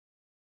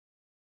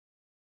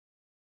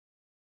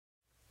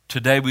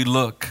Today we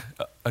look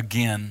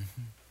again.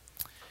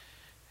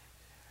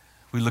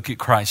 We look at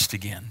Christ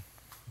again.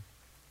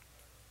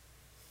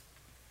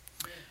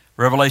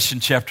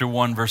 Revelation chapter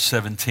 1, verse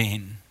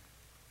 17.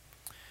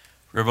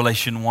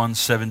 Revelation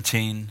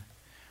 1:17.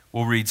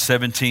 We'll read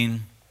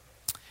 17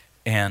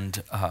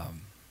 and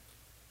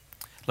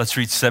let's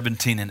read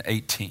 17 and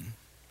 18.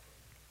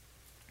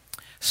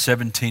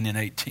 17 and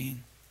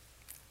 18.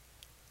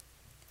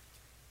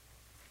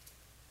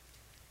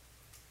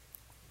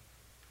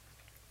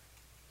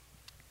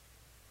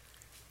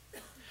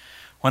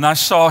 When I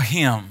saw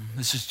him,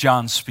 this is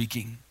John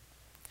speaking.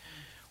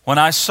 When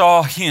I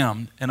saw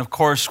him, and of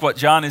course what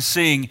John is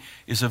seeing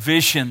is a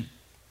vision,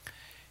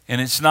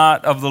 and it's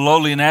not of the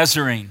lowly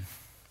Nazarene,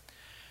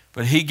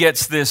 but he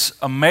gets this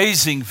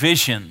amazing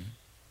vision.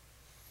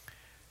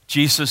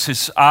 Jesus,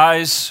 his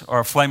eyes are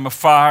a flame of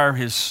fire,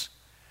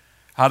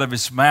 out of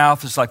his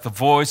mouth is like the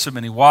voice of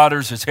many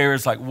waters, his hair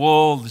is like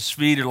wool, his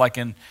feet are like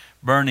in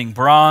burning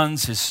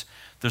bronze,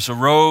 there's a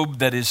robe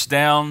that is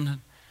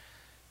down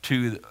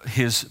to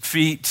his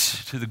feet,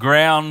 to the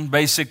ground.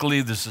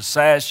 Basically, there's a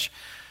sash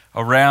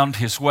around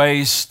his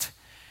waist.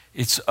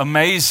 It's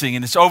amazing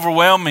and it's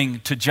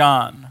overwhelming to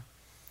John.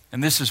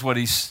 And this is what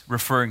he's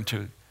referring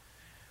to.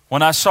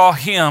 When I saw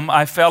him,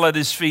 I fell at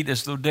his feet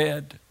as though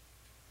dead.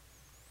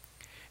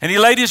 And he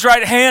laid his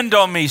right hand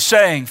on me,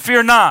 saying,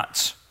 "Fear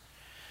not,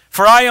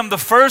 for I am the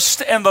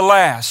first and the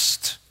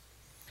last,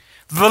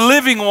 the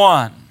living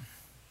one.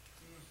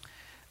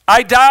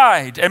 I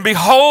died, and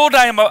behold,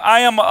 I am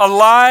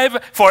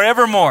alive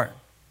forevermore.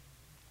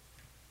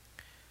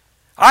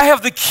 I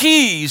have the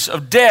keys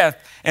of death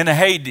and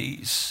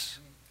Hades."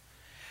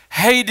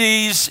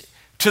 Hades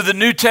to the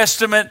New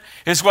Testament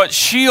is what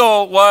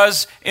Sheol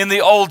was in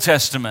the Old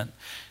Testament.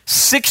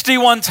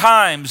 61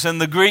 times in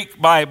the Greek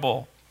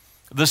Bible,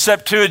 the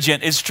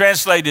Septuagint, is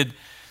translated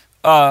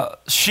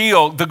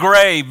Sheol, the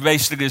grave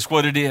basically is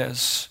what it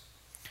is.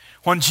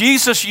 When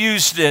Jesus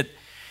used it,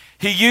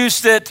 he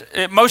used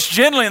it most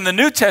generally in the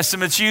New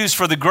Testament, it's used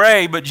for the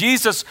grave, but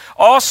Jesus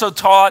also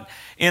taught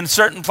in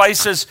certain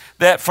places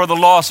that for the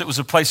lost it was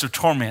a place of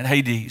torment,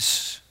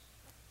 Hades.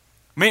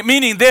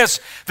 Meaning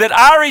this, that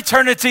our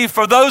eternity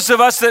for those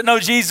of us that know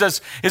Jesus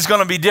is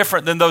going to be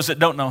different than those that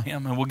don't know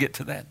him, and we'll get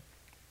to that.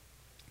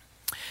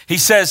 He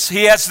says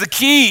he has the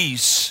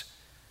keys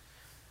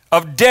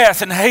of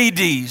death and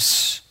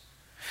Hades.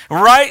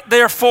 Write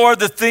therefore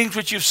the things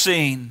which you've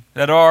seen,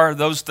 that are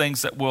those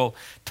things that will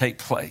take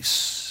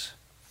place.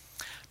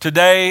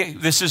 Today,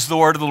 this is the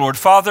word of the Lord.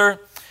 Father,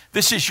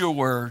 this is your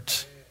word.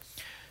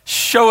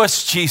 Show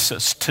us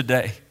Jesus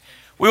today.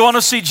 We want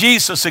to see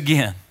Jesus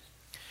again.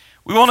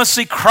 We want to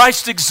see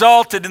Christ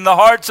exalted in the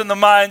hearts and the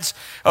minds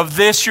of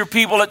this, your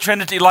people at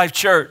Trinity Life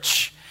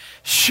Church.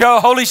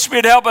 Holy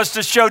Spirit, help us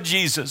to show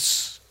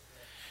Jesus.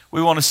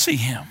 We want to see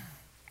him.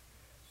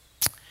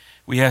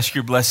 We ask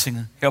your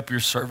blessing. Help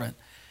your servant.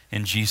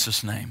 In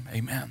Jesus' name,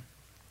 amen.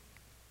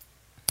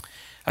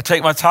 I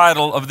take my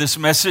title of this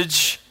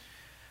message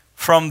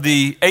from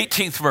the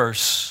 18th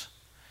verse.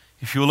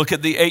 If you look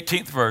at the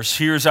 18th verse,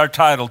 here's our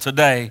title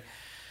today,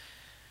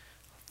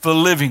 The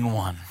Living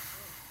One.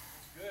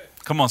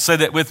 Come on, say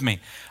that with me.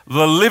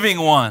 The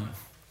Living One.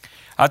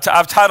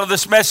 I've titled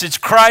this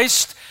message,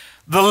 Christ,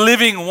 the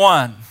Living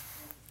One.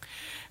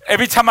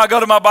 Every time I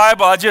go to my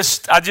Bible, I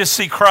just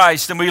see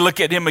Christ, and we look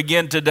at him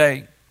again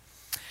today.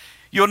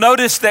 You'll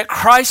notice that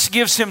Christ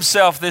gives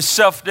himself this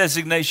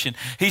self-designation.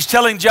 He's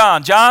telling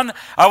John,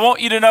 I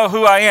want you to know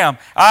who I am.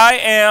 I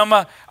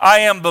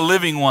am the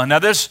living one. Now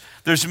there's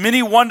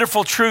many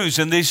wonderful truths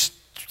in these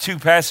two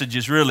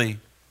passages, really.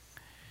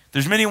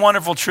 There's many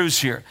wonderful truths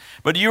here.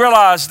 But you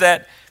realize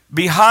that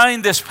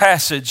behind this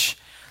passage,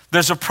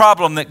 there's a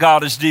problem that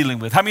God is dealing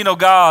with. How many know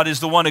God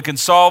is the one who can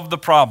solve the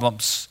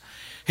problems?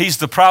 He's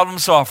the problem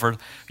solver.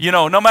 You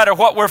know, no matter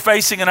what we're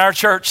facing in our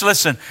church,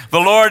 listen,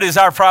 the Lord is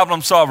our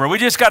problem solver. We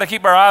just got to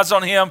keep our eyes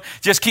on him.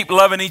 Just keep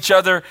loving each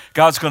other.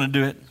 God's going to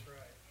do it.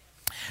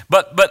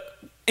 But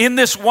in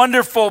this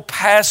wonderful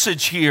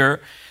passage here,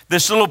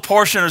 this little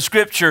portion of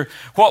Scripture,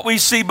 what we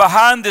see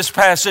behind this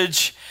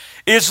passage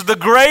is the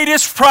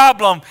greatest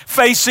problem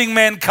facing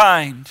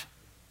mankind.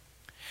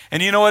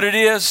 And you know what it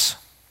is?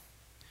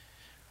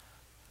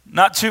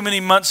 Not too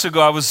many months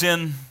ago, I was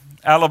in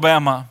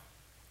Alabama.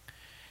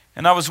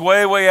 And I was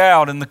way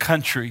out in the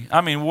country. I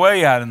mean,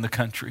 way out in the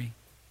country.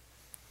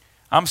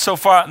 I'm so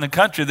far out in the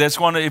country that's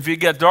if you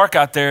get dark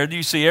out there,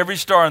 you see every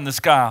star in the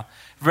sky.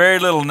 Very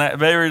little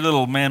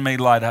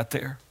man-made light out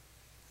there.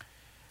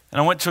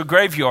 And I went to a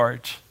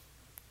graveyard.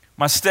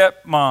 My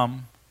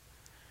stepmom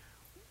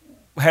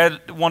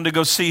wanted to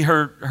go see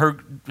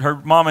her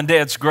mom and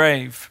dad's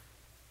grave.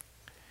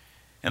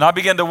 And I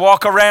began to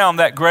walk around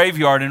that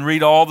graveyard and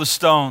read all the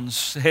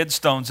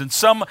headstones. And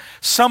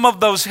some of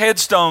those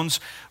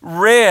headstones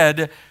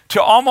read to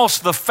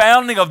almost the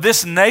founding of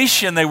this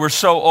nation. They were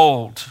so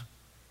old.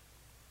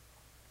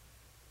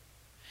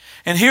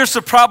 And here's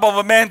the problem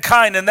of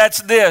mankind, and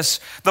that's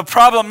this. The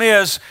problem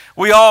is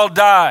we all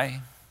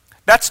die.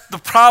 That's the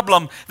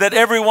problem that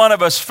every one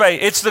of us face.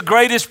 It's the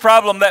greatest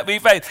problem that we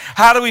face.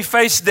 How do we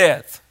face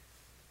death?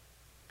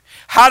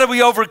 How do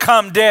we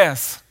overcome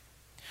death?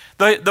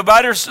 The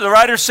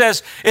writer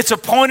says it's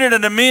appointed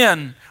unto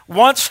men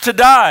once to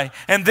die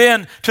and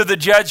then to the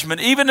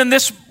judgment. Even in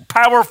this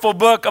powerful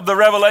book of the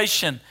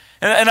Revelation,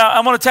 and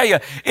I want to tell you,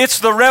 it's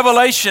the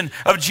revelation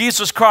of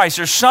Jesus Christ.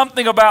 There's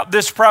something about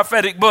this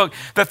prophetic book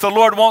that the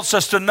Lord wants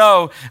us to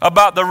know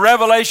about the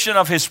revelation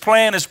of His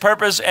plan, His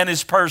purpose, and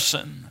His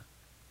person.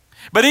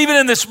 But even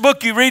in this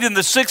book, you read in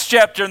the 6th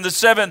chapter, in the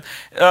 7th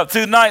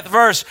through 9th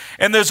verse,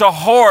 and there's a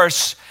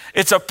horse.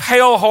 It's a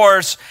pale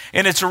horse,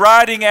 and it's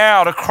riding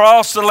out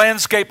across the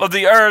landscape of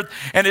the earth,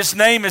 and its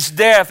name is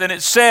Death. And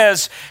it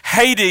says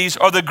Hades,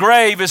 or the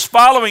grave, is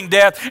following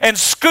death and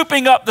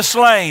scooping up the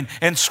slain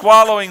and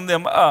swallowing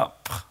them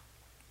up.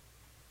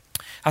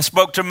 I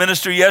spoke to a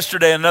minister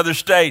yesterday in another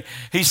state.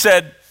 He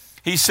said,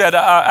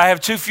 I have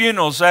 2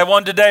 funerals. I have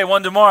one today,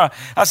 one tomorrow.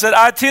 I said,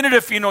 I attended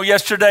a funeral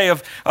yesterday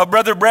of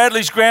Brother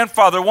Bradley's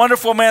grandfather,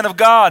 wonderful man of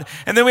God.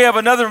 And then we have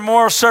another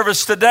memorial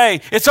service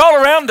today. It's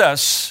all around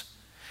us.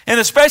 And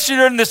especially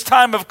during this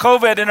time of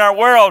COVID in our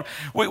world,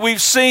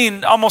 we've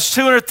seen almost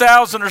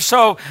 200,000 or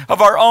so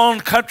of our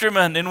own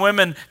countrymen and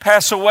women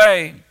pass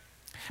away.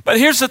 But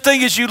here's the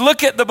thing, as you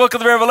look at the book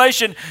of the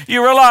Revelation,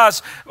 you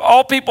realize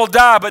all people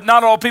die, but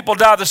not all people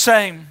die the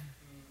same.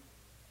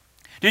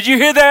 Did you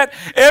hear that?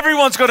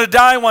 Everyone's going to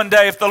die one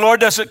day if the Lord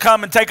doesn't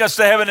come and take us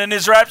to heaven in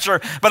His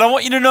rapture. But I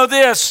want you to know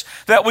this,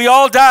 that we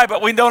all die,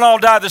 but we don't all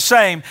die the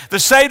same. The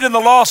saved and the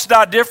lost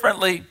die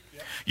differently.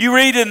 You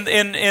read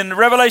in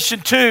Revelation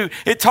 2,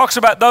 it talks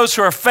about those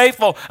who are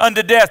faithful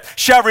unto death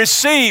shall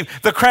receive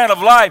the crown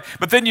of life.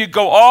 But then you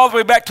go all the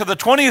way back to the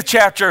 20th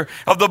chapter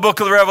of the book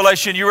of the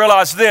Revelation. You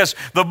realize this,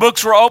 the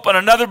books were open,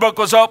 another book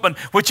was open,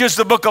 which is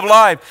the book of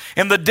life.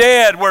 And the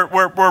dead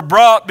were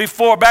brought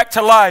back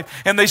to life,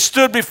 and they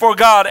stood before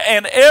God.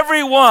 And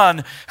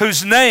everyone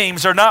whose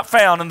names are not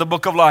found in the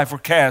book of life were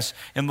cast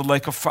in the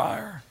lake of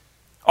fire.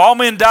 All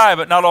men die,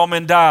 but not all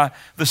men die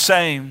the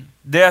same.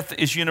 Death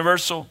is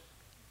universal.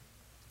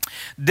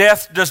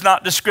 Death does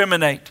not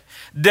discriminate.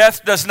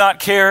 Death does not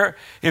care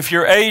if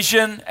you're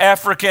Asian,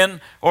 African,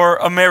 or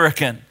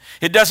American.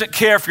 It doesn't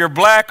care if you're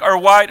black or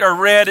white or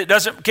red. It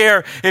doesn't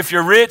care if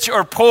you're rich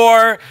or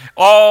poor.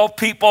 All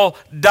people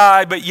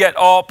die, but yet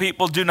all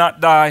people do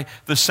not die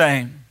the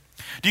same.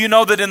 Do you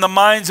know that in the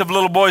minds of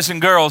little boys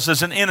and girls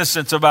there's an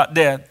innocence about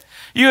death?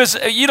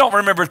 You don't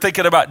remember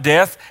thinking about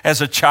death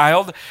as a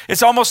child.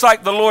 It's almost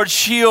like the Lord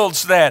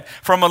shields that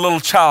from a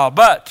little child.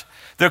 But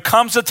there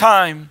comes a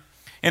time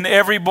in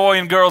every boy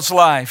and girl's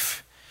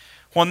life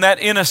when that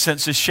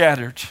innocence is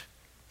shattered.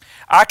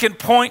 I can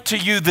point to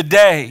you the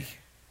day,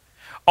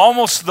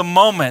 almost the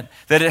moment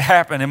that it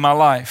happened in my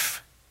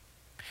life.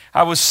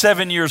 I was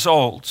 7 years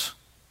old.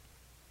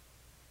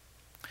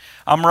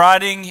 I'm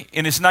riding,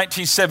 and it's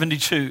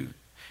 1972.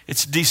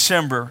 It's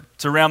December.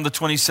 It's around the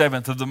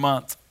 27th of the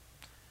month.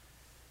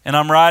 And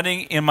I'm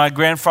riding in my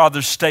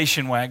grandfather's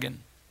station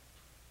wagon.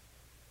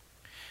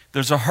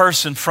 There's a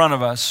hearse in front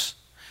of us.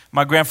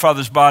 My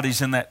grandfather's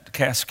body's in that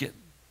casket.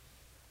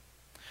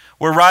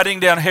 We're riding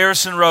down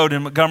Harrison Road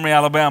in Montgomery,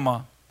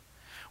 Alabama.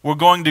 We're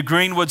going to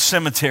Greenwood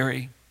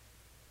Cemetery.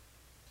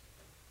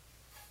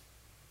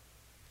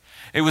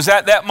 It was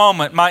at that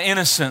moment my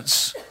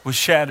innocence was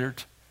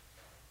shattered.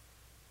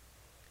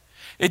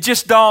 It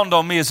just dawned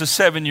on me as a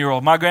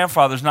 7-year-old, my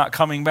grandfather's not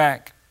coming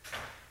back.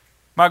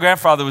 My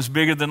grandfather was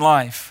bigger than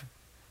life.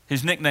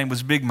 His nickname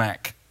was Big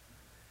Mac.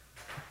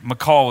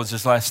 McCall was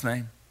his last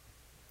name.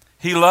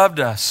 He loved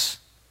us.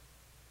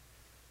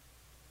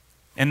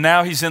 And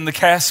now he's in the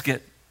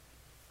casket.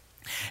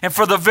 And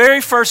for the very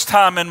first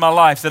time in my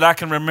life that I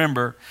can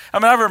remember,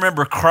 I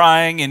remember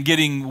crying and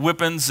getting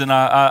whippings, and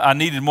I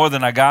needed more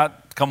than I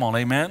got. Come on,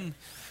 amen?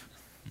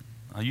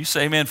 You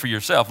say amen for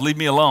yourself. Leave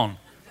me alone.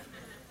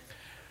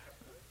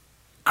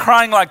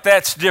 Crying like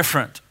that's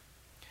different.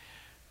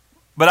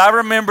 But I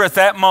remember at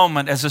that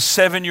moment as a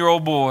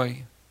 7-year-old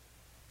boy,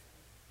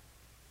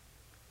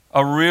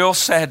 a real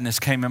sadness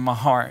came in my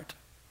heart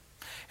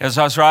as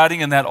I was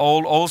riding in that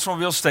old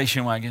Oldsmobile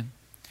station wagon.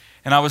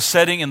 And I was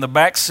sitting in the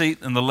back seat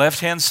in the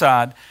left-hand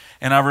side,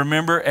 and I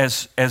remember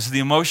as the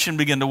emotion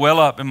began to well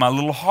up in my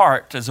little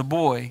heart as a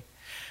boy,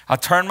 I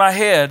turned my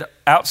head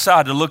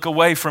outside to look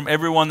away from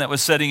everyone that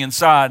was sitting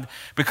inside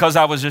because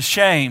I was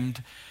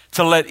ashamed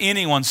to let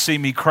anyone see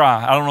me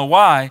cry. I don't know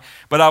why,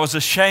 but I was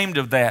ashamed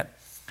of that.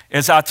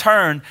 As I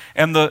turned,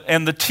 and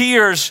the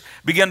tears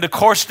began to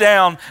course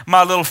down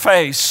my little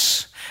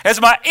face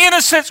as my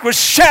innocence was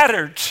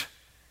shattered.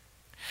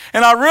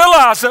 And I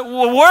realized that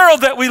the world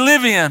that we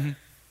live in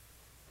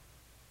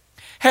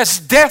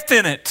has death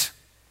in it.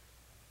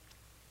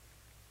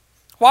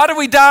 Why do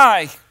we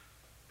die?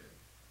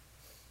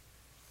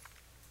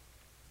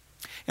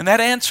 And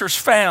that answer is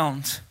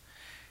found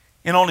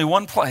in only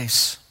one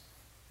place,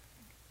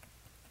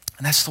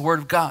 and that's the Word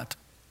of God.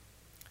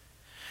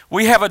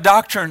 We have a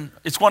doctrine,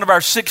 it's one of our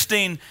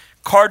 16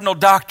 cardinal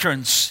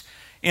doctrines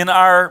in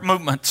our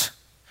movement,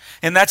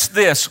 and that's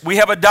this. We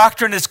have a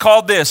doctrine, it's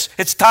called this.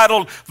 It's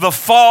titled, The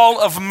Fall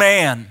of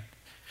Man.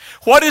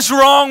 What is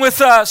wrong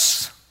with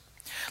us?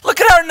 Look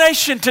at our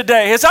nation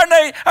today.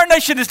 Our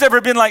nation has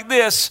never been like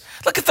this.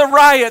 Look at the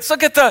riots.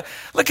 Look at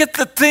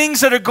the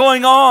things that are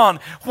going on.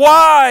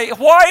 Why?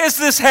 Why is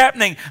this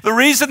happening? The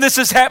reason this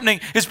is happening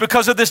is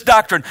because of this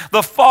doctrine,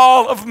 the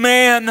fall of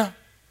man.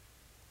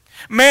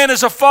 Man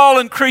is a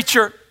fallen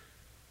creature.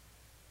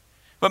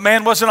 But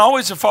man wasn't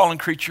always a fallen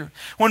creature.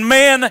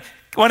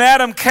 When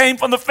Adam came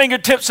from the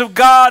fingertips of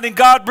God and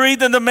God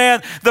breathed into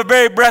man the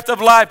very breath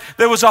of life,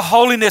 there was a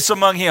holiness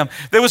among him.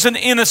 There was an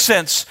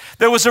innocence.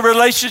 There was a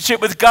relationship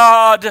with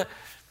God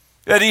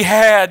that he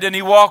had, and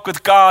he walked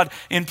with God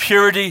in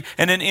purity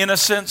and in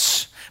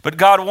innocence. But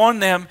God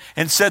warned them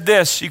and said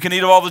this: you can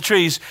eat of all the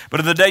trees, but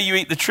in the day you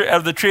eat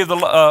of the tree of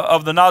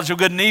the knowledge of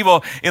good and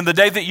evil, in the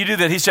day that you do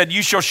that, he said,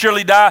 you shall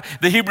surely die.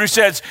 The Hebrew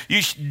says,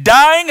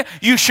 dying,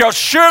 you shall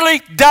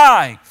surely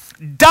die.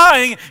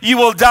 Dying, you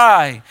will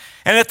die.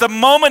 And at the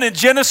moment in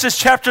Genesis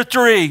chapter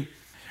 3,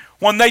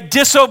 when they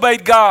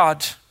disobeyed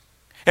God,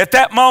 at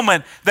that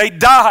moment they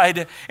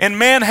died, and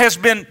man has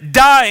been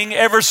dying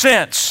ever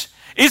since.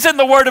 Isn't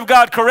the word of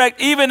God correct?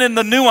 Even in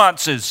the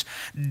nuances.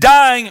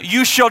 Dying,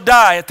 you shall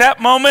die. At that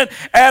moment,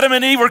 Adam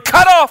and Eve were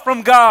cut off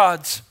from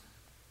God.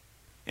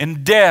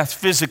 And death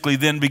physically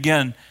then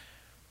began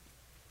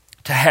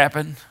to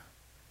happen.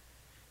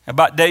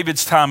 About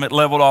David's time, it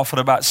leveled off at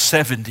about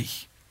 70.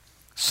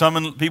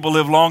 Some people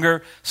live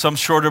longer, some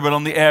shorter, but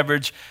on the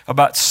average,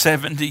 about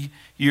 70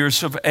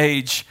 years of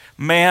age.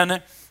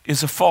 Man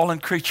is a fallen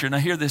creature. Now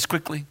hear this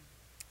quickly.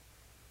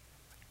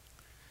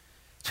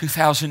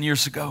 2,000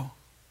 years ago,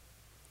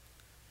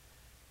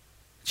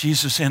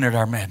 Jesus entered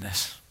our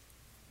madness.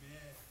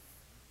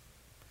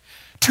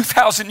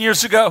 2,000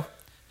 years ago,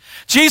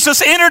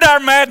 Jesus entered our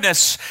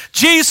madness.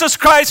 Jesus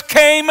Christ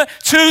came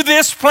to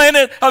this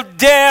planet of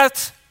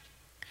death.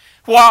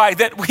 Why?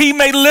 That he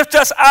may lift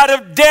us out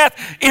of death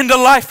into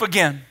life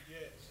again.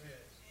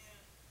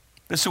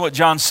 This is what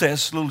John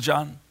says, little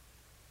John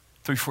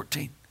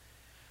 3:14.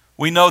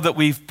 We know that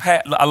we've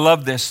passed, I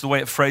love this, the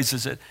way it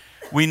phrases it.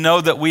 We know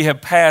that we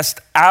have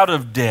passed out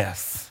of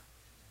death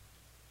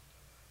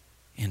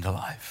into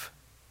life.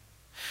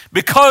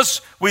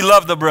 Because we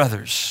love the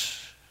brothers.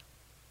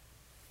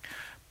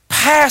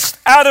 Passed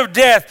out of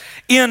death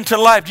into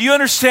life. Do you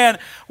understand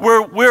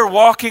we're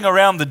walking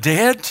around the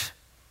dead?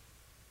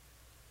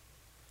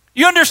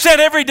 You understand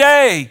every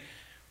day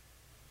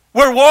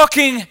we're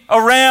walking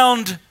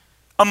around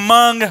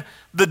among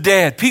the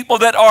dead. People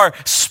that are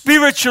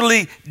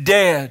spiritually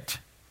dead.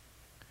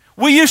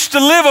 We used to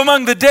live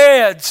among the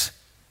dead.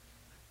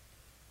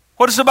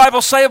 What does the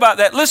Bible say about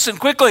that? Listen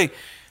quickly.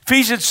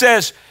 Ephesians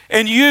says,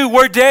 and you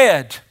were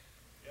dead.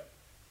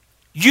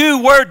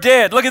 You were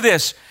dead. Look at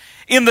this.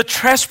 In the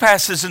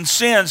trespasses and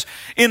sins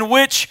in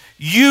which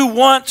you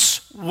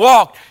once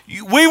walked.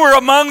 We were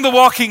among the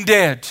walking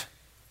dead.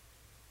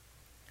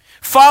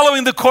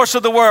 Following the course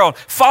of the world,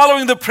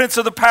 following the prince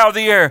of the power of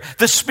the air,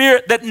 the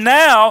spirit that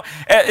now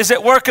is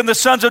at work in the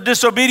sons of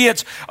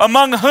disobedience,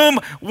 among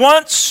whom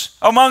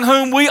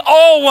we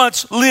all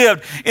once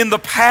lived in the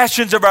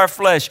passions of our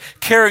flesh,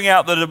 carrying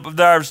out the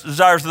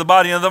desires of the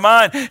body and of the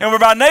mind, and were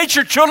by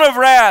nature children of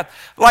wrath,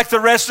 like the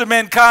rest of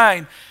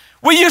mankind.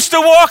 We used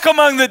to walk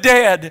among the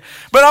dead,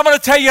 but I'm going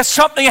to tell you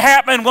something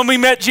happened when we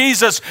met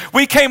Jesus.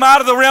 We came out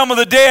of the realm of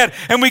the dead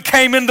and we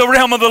came into the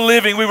realm of the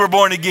living. We were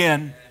born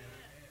again.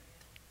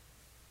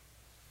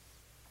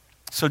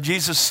 So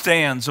Jesus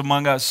stands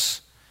among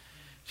us.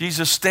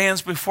 Jesus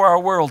stands before our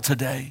world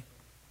today.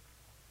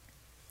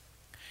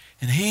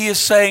 And he is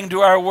saying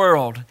to our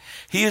world,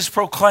 he is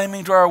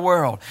proclaiming to our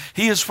world,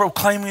 he is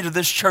proclaiming to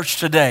this church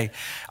today,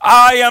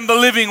 I am the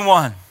living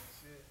one.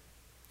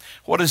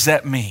 What does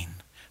that mean?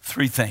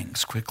 3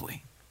 things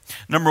quickly.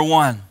 Number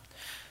 1,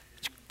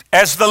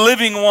 as the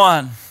living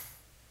one,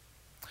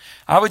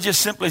 I would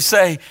just simply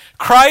say,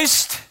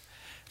 Christ,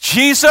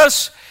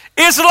 Jesus,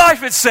 is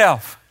life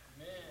itself.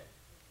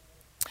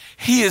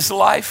 He is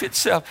life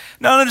itself.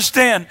 Now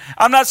understand,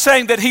 I'm not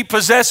saying that he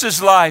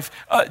possesses life,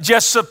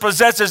 just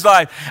possesses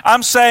life.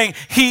 I'm saying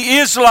he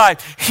is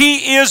life.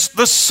 He is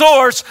the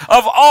source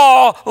of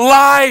all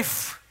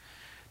life.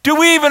 Do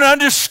we even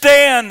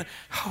understand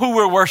who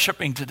we're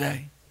worshiping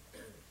today?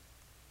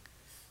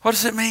 What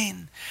does it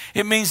mean?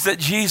 It means that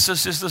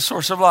Jesus is the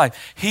source of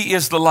life. He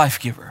is the life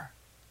giver.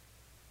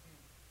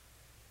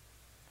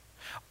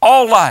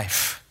 All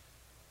life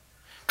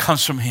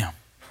comes from him.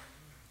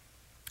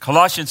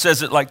 Colossians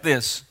says it like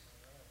this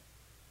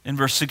in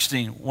verse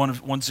 16,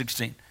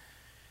 1:16.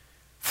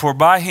 For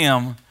by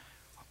him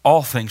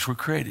all things were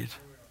created.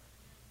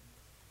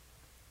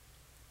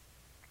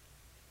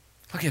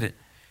 Look at it.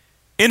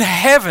 In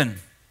heaven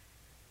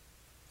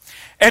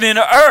and in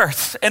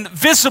earth and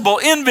visible,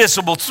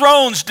 invisible,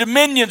 thrones,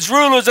 dominions,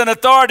 rulers, and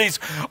authorities,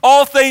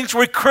 all things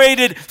were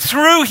created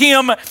through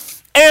him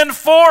and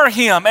for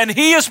him. And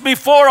he is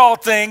before all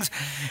things,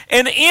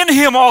 and in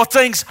him all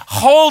things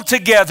hold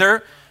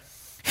together.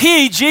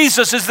 He,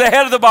 Jesus, is the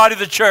head of the body of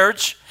the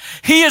church.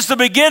 He is the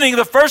beginning,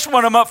 the first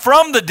one up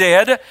from the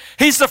dead.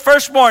 He's the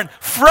firstborn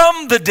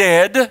from the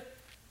dead.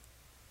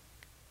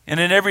 And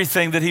in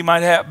everything that he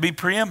might be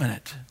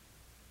preeminent.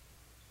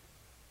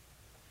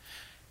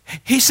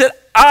 He said,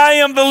 I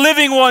am the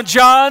living one,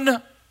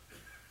 John.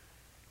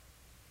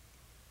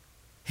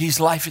 He's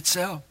life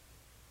itself.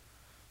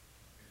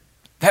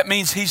 That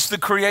means he's the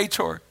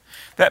creator.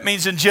 That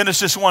means in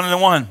Genesis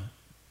 1:1,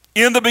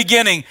 in the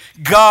beginning,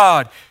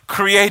 God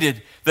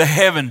created the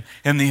heaven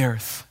and the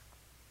earth.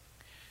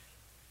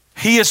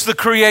 He is the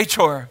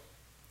creator.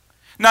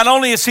 Not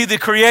only is he the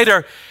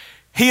creator,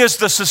 he is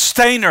the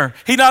sustainer.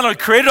 He not only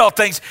created all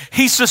things,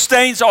 he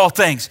sustains all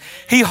things.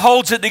 He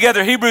holds it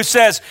together. Hebrews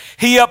says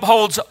he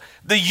upholds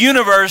the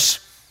universe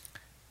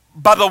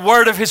by the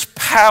word of his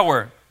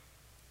power.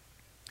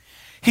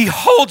 He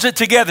holds it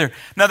together.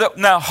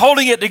 Now,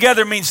 holding it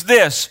together means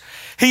this.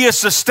 He is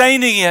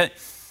sustaining it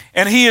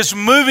and he is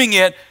moving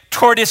it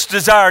toward its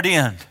desired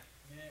end.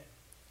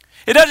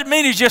 It doesn't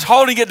mean he's just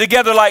holding it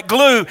together like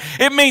glue.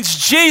 It means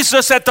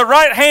Jesus at the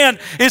right hand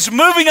is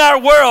moving our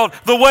world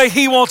the way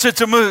he wants it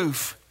to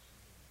move.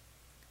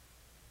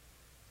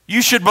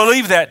 You should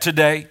believe that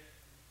today.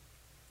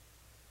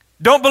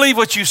 Don't believe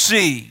what you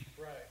see.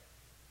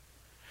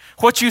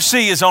 What you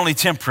see is only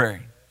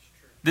temporary.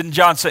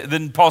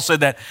 Didn't Paul say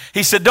that?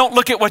 He said, don't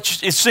look at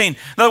what is seen.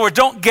 In other words,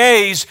 don't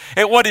gaze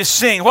at what is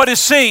seen. What is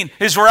seen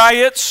is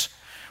riots.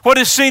 What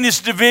is seen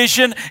is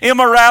division,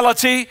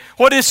 immorality.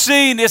 What is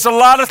seen is a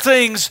lot of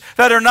things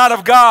that are not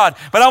of God.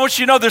 But I want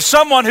you to know there's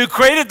someone who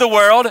created the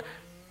world.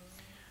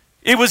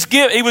 It was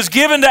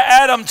given to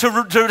Adam to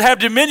have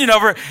dominion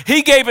over.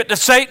 He gave it to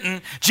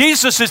Satan.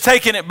 Jesus is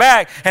taking it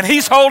back, and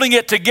he's holding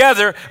it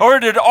together, or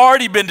it had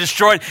already been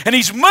destroyed, and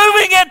he's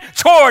moving it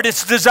toward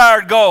its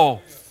desired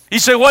goal. You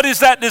say, what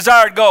is that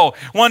desired goal?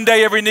 One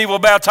day every knee will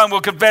bow, tongue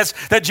will confess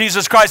that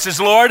Jesus Christ is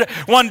Lord.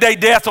 One day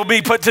death will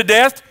be put to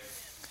death.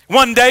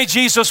 One day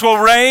Jesus will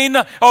reign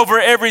over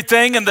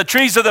everything, and the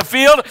trees of the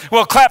field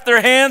will clap their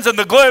hands, and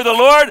the glory of the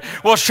Lord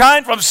will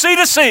shine from sea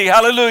to sea.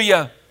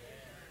 Hallelujah.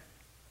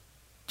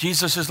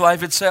 Jesus is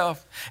life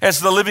itself. As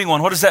the living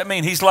one, what does that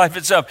mean? He's life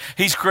itself.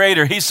 He's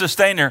creator. He's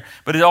sustainer.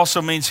 But it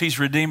also means he's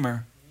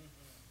redeemer.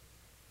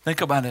 Think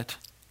about it.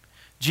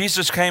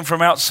 Jesus came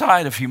from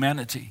outside of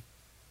humanity.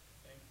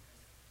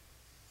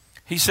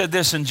 He said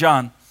this in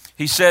John.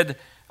 He said,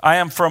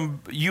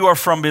 you are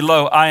from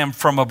below, I am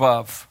from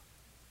above.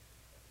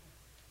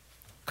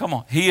 Come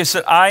on. He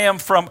said,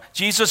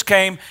 Jesus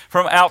came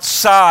from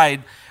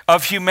outside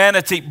of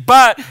humanity,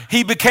 but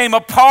he became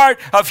a part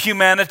of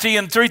humanity.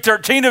 In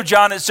 3:13 of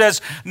John, it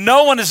says,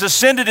 no one has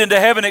ascended into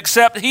heaven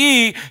except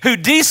he who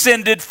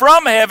descended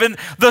from heaven,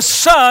 the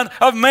Son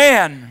of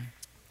Man.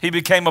 He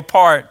became a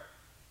part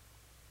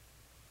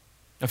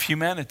of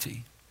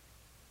humanity.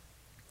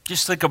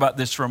 Just think about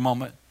this for a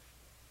moment.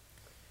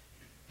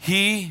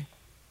 He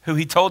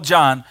told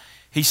John,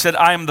 he said,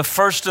 I am the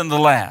first and the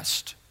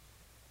last.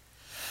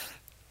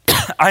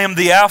 I am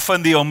the Alpha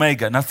and the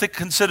Omega. Now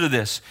consider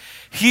this.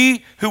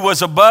 He who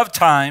was above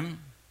time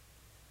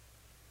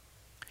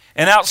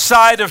and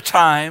outside of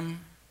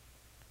time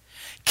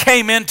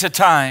came into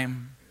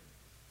time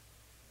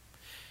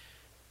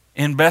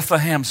in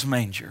Bethlehem's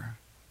manger.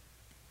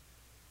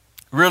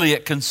 Really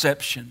at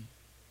conception.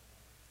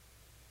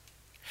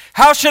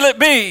 How shall it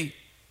be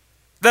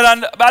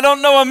that I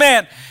don't know a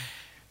man?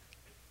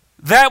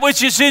 That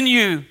which is in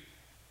you,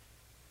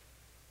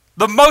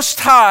 the Most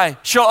High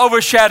shall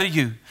overshadow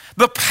you.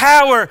 The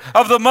power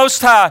of the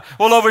Most High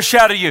will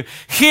overshadow you.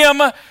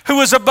 Him who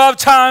was above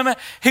time,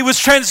 he was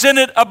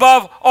transcendent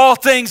above all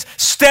things,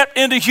 stepped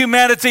into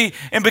humanity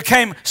and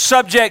became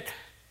subject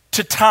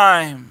to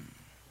time.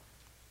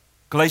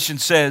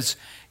 Galatians says,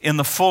 in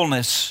the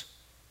fullness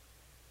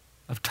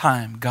of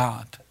time,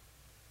 God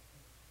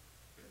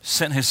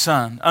sent his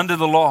Son under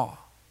the law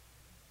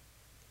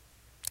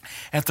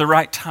at the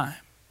right time.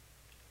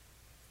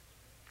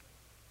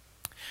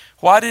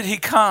 Why did he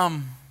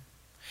come?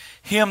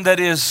 Him that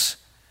is,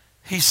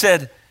 he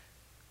said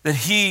that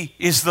he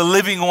is the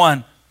living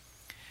one.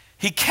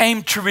 He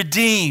came to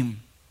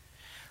redeem.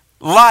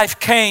 Life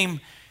came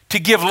to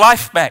give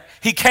life back.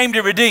 He came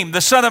to redeem.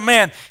 The Son of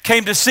Man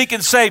came to seek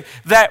and save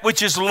that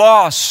which is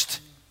lost.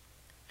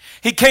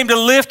 He came to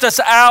lift us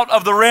out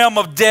of the realm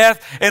of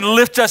death and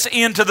lift us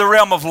into the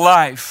realm of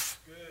life.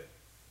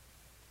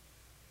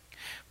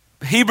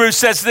 Good. Hebrews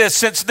says this,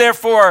 since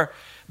therefore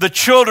the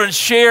children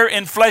share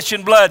in flesh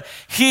and blood,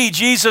 he,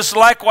 Jesus,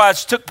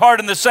 likewise took part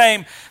in the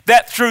same,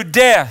 that through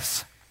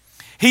death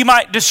he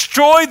might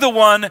destroy the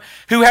one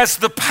who has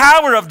the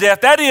power of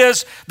death, that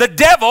is, the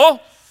devil,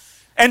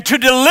 and to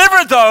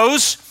deliver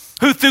those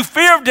who through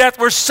fear of death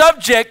were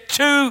subject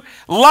to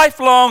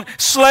lifelong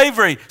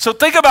slavery. So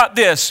think about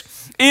this.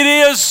 It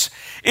is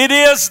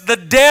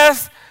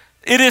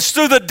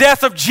through the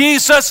death of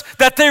Jesus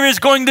that there is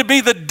going to be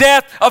the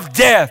death of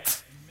death.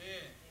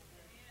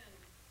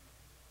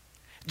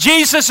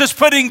 Jesus is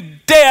putting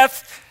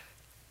death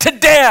to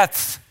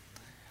death.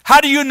 How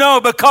do you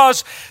know?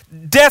 Because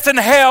death and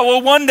hell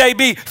will one day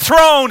be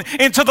thrown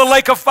into the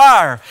lake of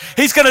fire.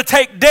 He's going to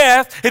take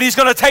death and he's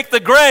going to take the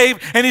grave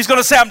and he's going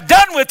to say, I'm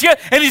done with you,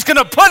 and he's going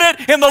to put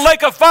it in the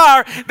lake of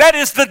fire. That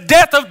is the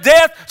death of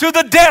death through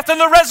the death and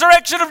the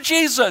resurrection of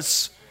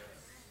Jesus.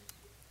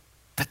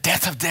 The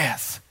death of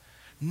death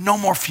No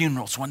more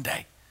funerals one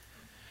day.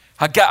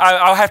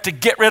 I'll have to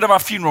get rid of my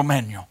funeral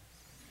manual.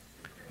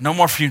 No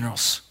more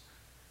funerals.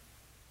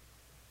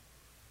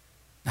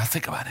 Now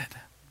think about it.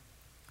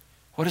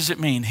 What does it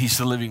mean he's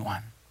the living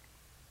one?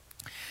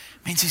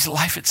 It means he's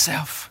life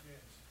itself.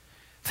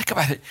 Think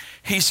about it.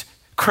 He's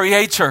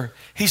creator.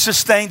 He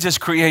sustains his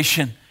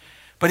creation.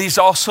 But he's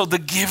also the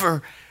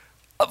giver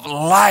of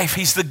life.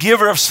 He's the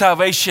giver of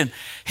salvation.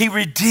 He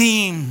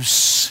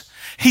redeems.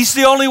 He's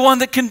the only one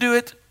that can do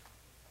it.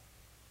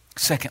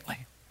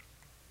 Secondly,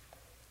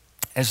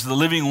 as the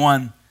living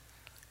one,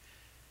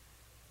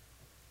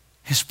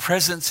 his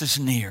presence is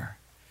near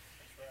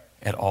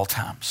at all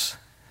times.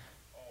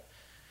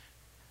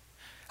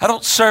 I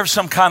don't serve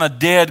some kind of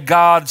dead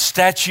God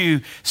statue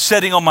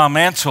sitting on my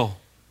mantle.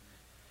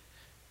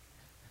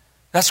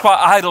 That's why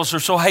idols are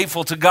so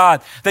hateful to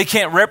God. They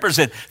can't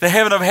represent. The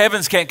heaven of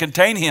heavens can't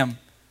contain him.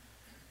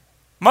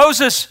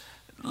 Moses,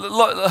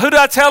 who did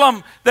I tell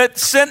him that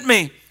sent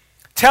me?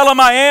 Tell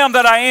him I am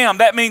that I am.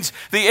 That means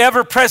the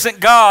ever-present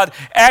God,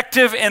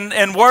 active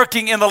and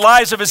working in the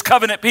lives of his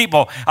covenant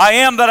people. I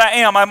am that I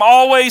am. I'm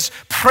always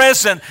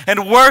present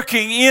and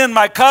working in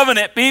my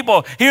covenant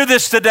people. Hear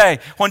this today.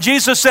 When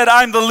Jesus said,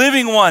 I'm the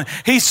living one,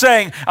 he's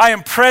saying, I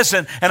am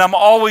present and I'm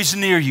always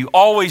near you,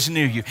 always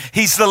near you.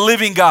 He's the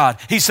living God.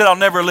 He said, I'll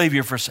never leave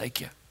you or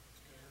forsake you.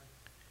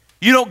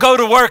 You don't go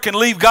to work and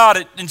leave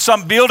God in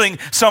some building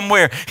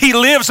somewhere. He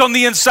lives on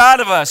the inside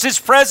of us. His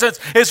presence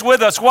is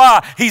with us.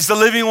 Why? He's the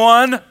living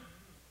one.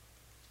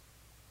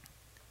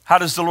 How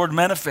does the Lord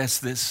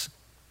manifest this?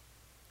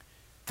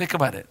 Think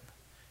about it.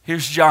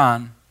 Here's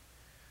John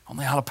on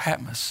the Isle of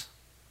Patmos.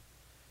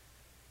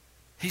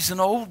 He's an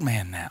old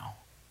man now.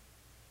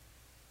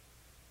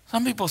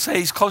 Some people say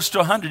he's close to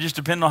 100, just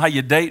depending on how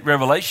you date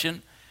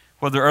Revelation,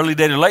 whether early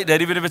date or late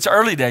date. Even if it's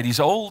early date, he's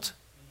old.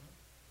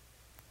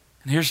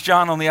 And here's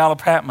John on the Isle of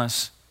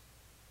Patmos.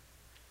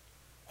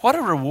 What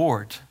a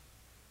reward.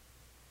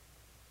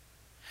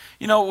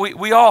 You know,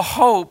 we all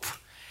hope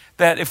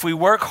that if we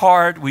work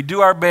hard, we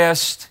do our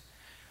best,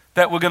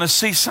 that we're going to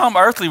see some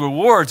earthly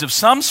rewards of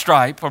some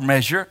stripe or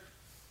measure.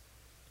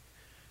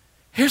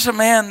 Here's a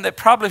man that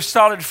probably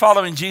started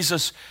following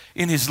Jesus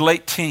in his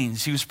late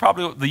teens. He was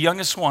probably the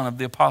youngest one of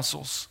the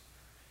apostles.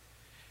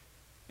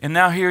 And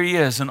now here he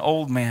is, an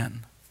old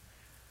man,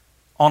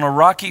 on a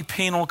rocky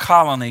penal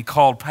colony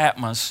called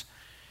Patmos,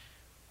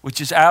 which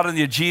is out in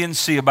the Aegean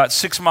Sea, about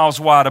 6 miles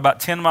wide,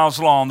 about 10 miles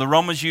long. The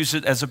Romans used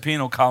it as a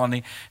penal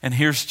colony. And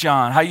here's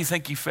John. How do you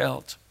think he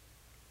felt?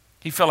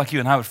 He felt like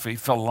you and I would feel. He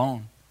felt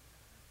alone.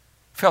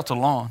 Felt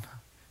alone.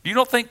 You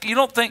don't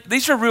think,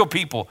 these are real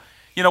people.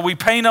 You know, we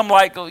paint them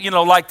like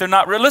they're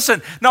not real.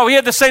 Listen, no, he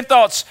had the same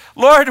thoughts.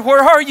 Lord,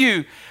 where are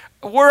you?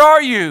 Where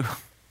are you?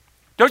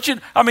 Don't you,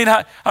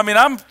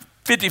 I'm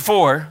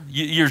 54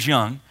 years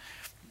young.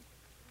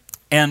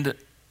 And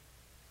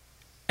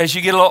as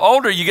you get a little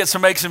older, you get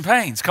some aches and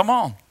pains. Come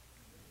on.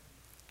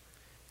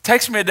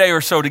 Takes me a day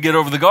or so to get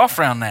over the golf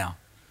round now.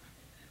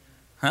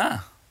 Huh?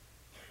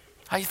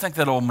 How do you think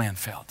that old man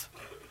felt?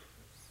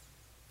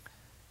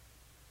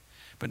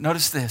 But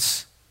notice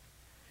this.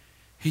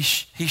 He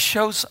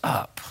shows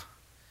up.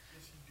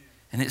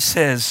 And it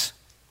says,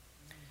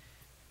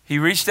 he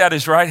reached out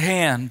his right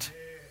hand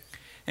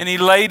and he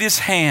laid his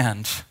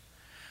hand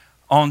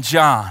on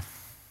John.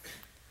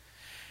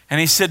 And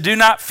he said, do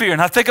not fear.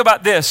 Now think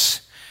about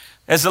this.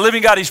 As the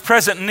living God, he's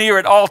present and near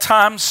at all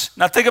times.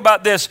 Now think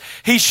about this.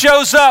 He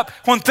shows up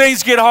when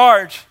things get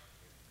hard.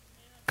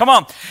 Come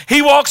on.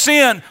 He walks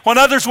in when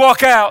others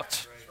walk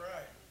out.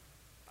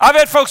 I've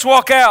had folks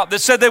walk out that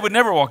said they would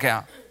never walk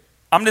out.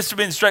 I'm just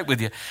being straight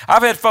with you.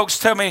 I've had folks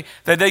tell me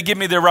that they give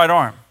me their right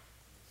arm.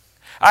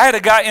 I had a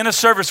guy in a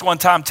service one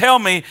time tell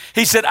me,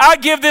 he said, I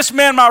give this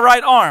man my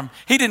right arm.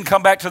 He didn't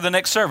come back to the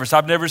next service.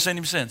 I've never seen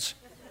him since.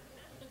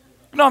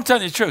 No, I'm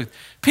telling you the truth.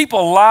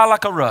 People lie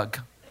like a rug.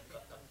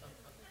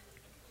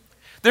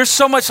 There's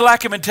so much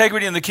lack of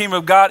integrity in the kingdom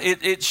of God,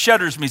 it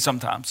shudders me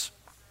sometimes.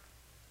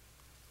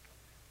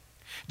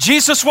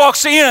 Jesus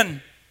walks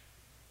in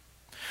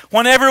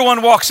when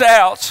everyone walks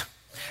out.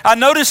 I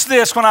noticed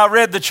this when I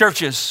read the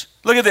churches.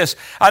 Look at this.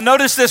 I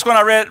noticed this when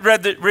I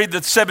read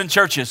the 7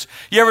 churches.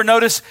 You ever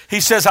notice? He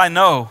says, I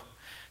know.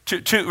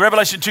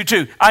 Revelation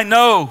 2:2.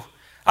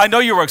 I know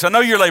your works. I know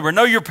your labor.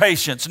 Know your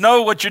patience.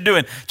 Know what you're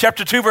doing.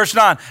 Chapter 2, verse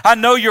 9. I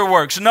know your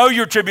works. Know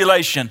your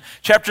tribulation.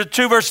 Chapter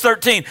 2, verse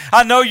 13.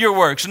 I know your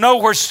works. Know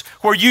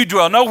where you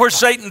dwell. Know where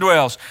Satan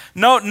dwells.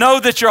 Know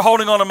that you're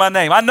holding on to my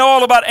name. I know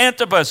all about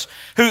Antipas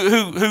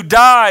who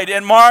died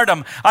and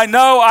martyrdom. I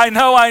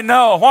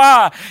know.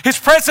 Why? His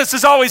presence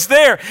is always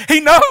there.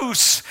 He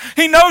knows.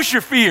 He knows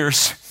your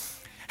fears.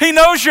 He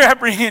knows your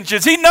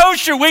apprehensions. He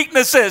knows your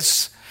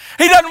weaknesses.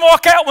 He doesn't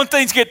walk out when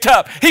things get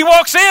tough. He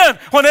walks in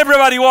when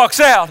everybody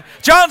walks out.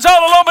 John's all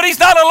alone, but he's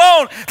not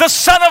alone. The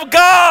Son of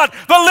God,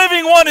 the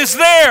living one, is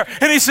there.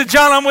 And he said,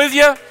 John, I'm with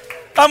you.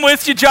 I'm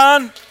with you,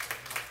 John.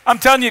 I'm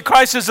telling you,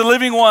 Christ is the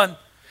living one.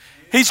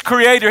 He's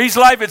creator. He's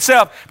life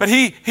itself. But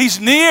he's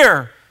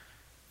near.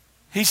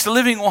 He's the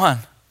living one.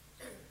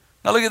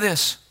 Now look at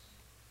this.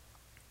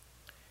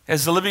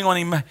 As the living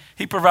one,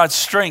 he provides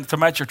strength to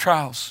match your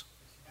trials.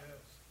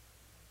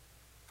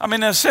 I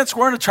mean, in a sense,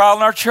 we're in a trial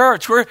in our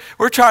church.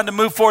 We're trying to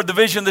move forward the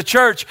vision of the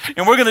church,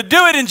 and we're going to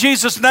do it in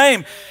Jesus'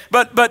 name.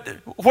 But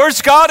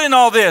where's God in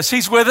all this?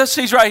 He's with us.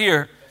 He's right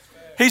here.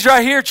 He's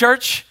right here,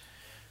 church.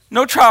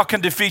 No trial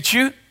can defeat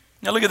you.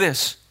 Now look at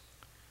this.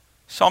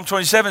 Psalm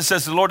 27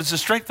 says, the Lord is the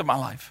strength of my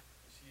life.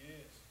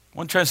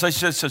 One translation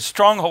says, it's a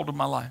stronghold of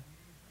my life.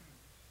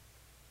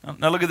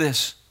 Now look at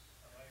this.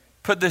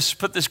 Put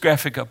this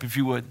graphic up if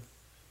you would.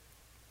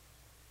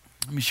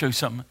 Let me show you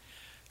something.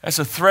 That's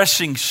a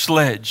threshing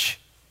sledge.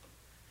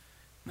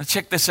 Now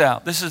check this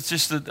out. This is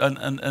just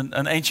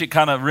an ancient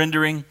kind of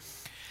rendering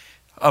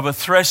of a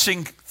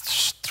threshing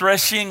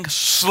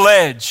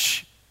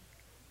sledge.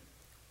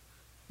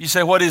 You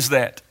say, what is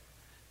that?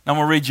 Now I'm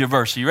going to read you a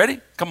verse. Are you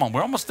ready? Come on,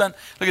 we're almost done.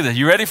 Look at this.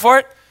 You ready for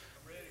it?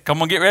 Come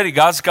on, get ready.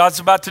 God's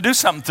about to do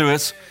something to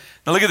us.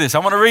 Now look at this. I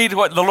want to read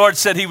what the Lord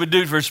said he would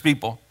do for his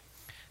people.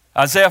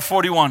 Isaiah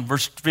 41,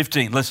 verse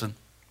 15. Listen.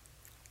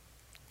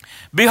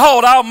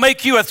 Behold, I'll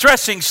make you a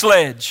threshing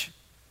sledge.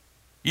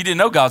 You didn't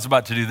know God was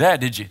about to do that,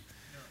 did you?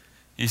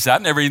 He said, I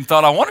never even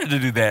thought I wanted to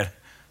do that.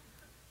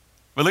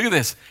 But look at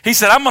this. He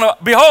said,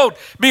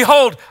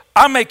 behold,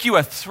 I'll make you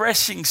a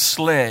threshing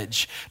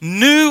sledge.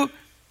 New,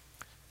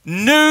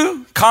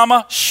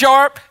 comma,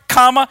 sharp,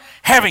 comma,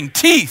 having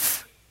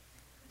teeth.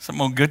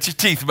 Someone get your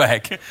teeth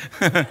back.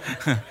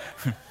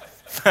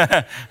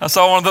 I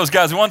saw one of those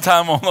guys one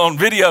time on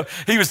video.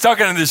 He was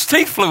talking and his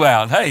teeth flew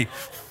out. Hey,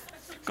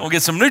 gonna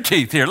get some new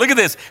teeth here. Look at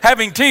this,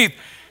 having teeth.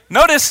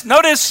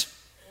 Notice,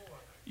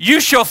 you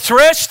shall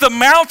thresh the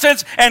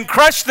mountains and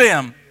crush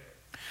them.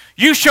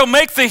 You shall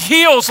make the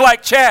hills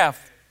like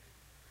chaff.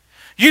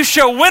 You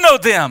shall winnow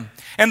them,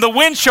 and the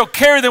wind shall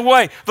carry them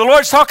away. The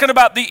Lord's talking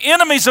about the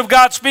enemies of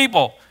God's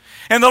people.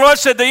 And the Lord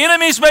said, the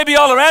enemies may be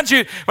all around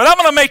you, but I'm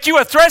going to make you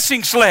a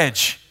threshing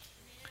sledge.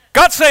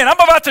 God's saying, I'm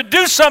about to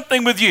do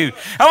something with you.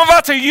 I'm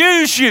about to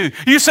use you.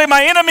 You say,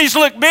 my enemies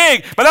look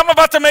big, but I'm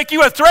about to make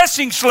you a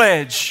threshing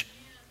sledge.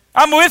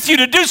 I'm with you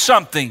to do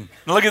something.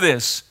 Now look at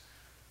this.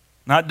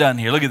 Not done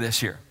here. Look at this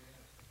here.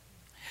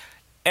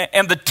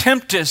 And the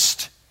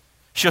tempest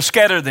shall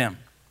scatter them.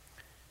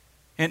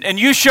 And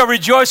you shall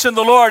rejoice in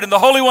the Lord, and the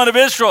Holy One of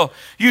Israel,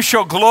 you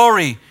shall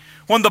glory.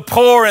 When the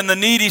poor and the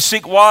needy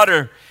seek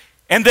water,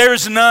 and there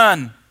is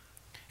none,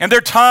 and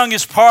their tongue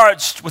is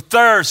parched with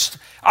thirst,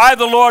 I,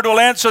 the Lord, will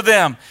answer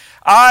them.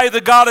 I,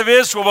 the God of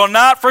Israel, will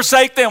not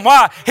forsake them.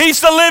 Why? He's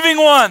the living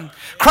one.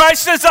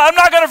 Christ says, I'm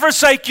not going to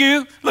forsake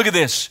you. Look at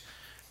this.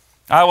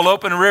 I will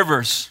open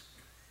rivers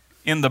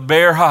in the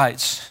bare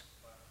heights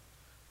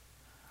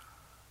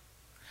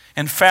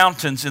and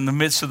fountains in the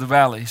midst of the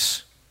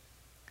valleys.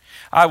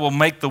 I will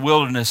make the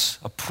wilderness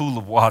a pool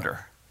of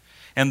water,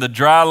 and the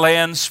dry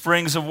land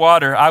springs of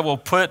water. I will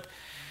put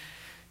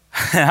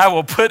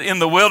in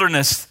the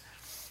wilderness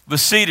the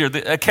cedar,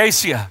 the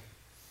acacia,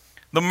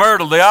 the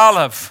myrtle, the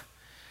olive.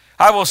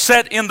 I will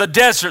set in the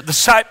desert the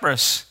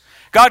cypress.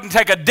 God can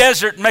take a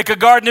desert and make a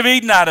Garden of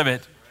Eden out of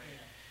it.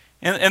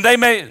 And they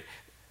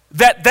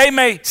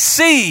may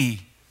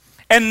see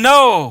and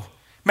know,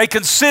 may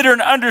consider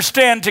and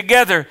understand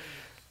together,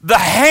 the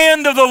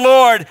hand of the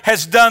Lord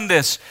has done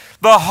this.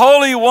 The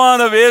Holy One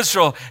of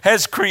Israel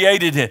has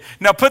created it.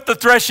 Now put the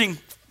threshing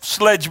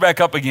sledge back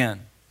up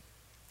again.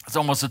 It's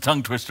almost a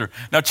tongue twister.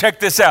 Now check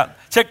this out.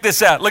 Check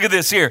this out. Look at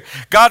this here.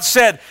 God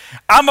said,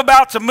 I'm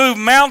about to move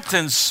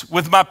mountains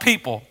with my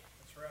people.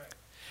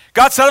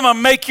 God said, I'm going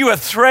to make you a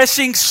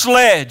threshing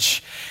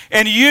sledge.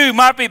 And you,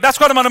 my people, that's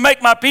what I'm going to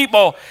make my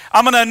people.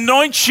 I'm going to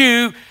anoint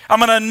you. I'm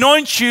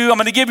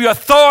going to give you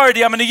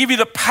authority. I'm going to give you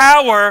the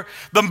power,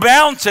 the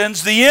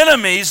mountains, the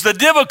enemies, the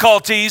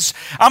difficulties.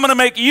 I'm going to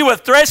make you a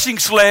threshing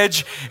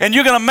sledge, and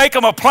you're going to make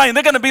them a plain.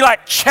 They're going to be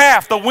like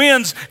chaff. The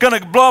wind's going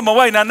to blow them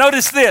away. Now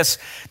notice this.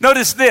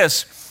 Notice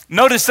this.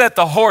 Notice that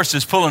the horse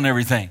is pulling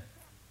everything.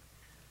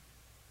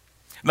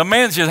 The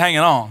man's just hanging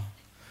on.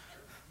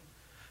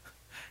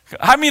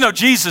 How many know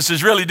Jesus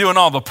is really doing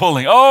all the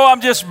pulling? Oh, I'm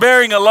just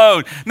bearing a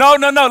load. No.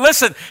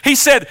 Listen, he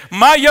said,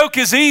 my yoke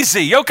is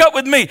easy. Yoke up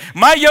with me.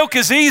 My yoke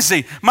is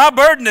easy. My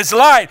burden is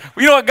light.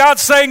 You know what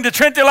God's saying to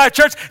Trinity Life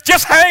Church?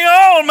 Just hang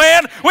on,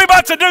 man. We're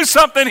about to do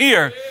something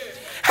here.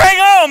 Hang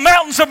on.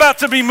 Mountains are about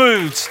to be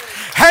moved.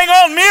 Hang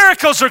on.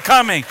 Miracles are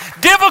coming.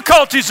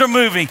 Difficulties are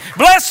moving.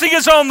 Blessing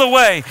is on the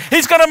way.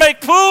 He's going to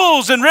make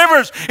pools and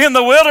rivers in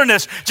the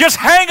wilderness. Just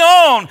hang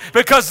on,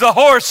 because the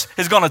horse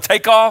is going to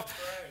take off.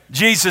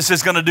 Jesus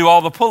is going to do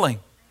all the pulling.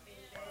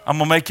 I'm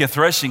going to make you a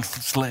threshing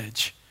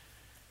sledge.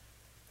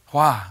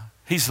 Why?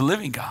 He's the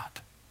living God.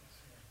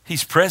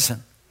 He's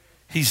present.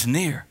 He's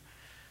near.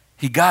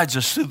 He guides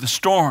us through the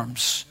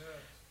storms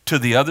to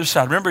the other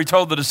side. Remember, he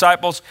told the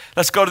disciples,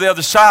 let's go to the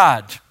other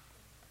side.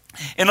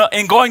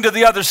 In going to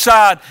the other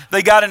side,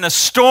 they got in a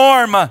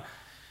storm.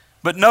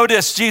 But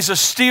notice, Jesus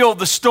stilled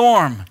the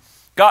storm.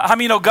 God, how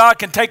many know God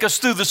can take us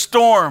through the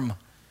storm?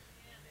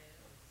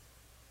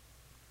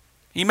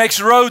 He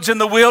makes roads in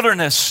the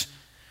wilderness.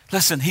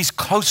 Listen, he's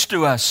close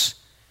to us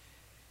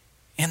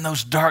in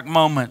those dark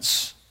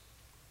moments.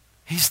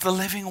 He's the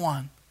living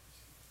one.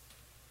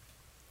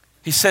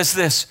 He says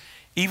this,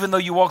 even though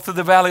you walk through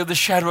the valley of the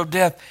shadow of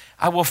death,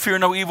 I will fear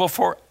no evil,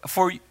 for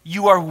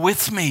you are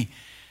with me.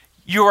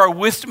 You are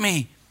with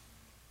me.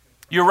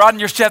 Your rod and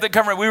your staff that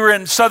comfort. We were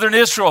in southern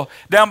Israel,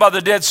 down by the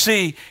Dead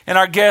Sea, and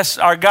our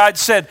guide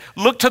said,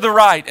 look to the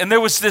right. And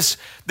there was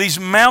these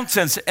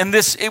mountains, and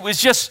it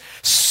was just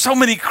so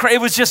many,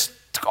 it was just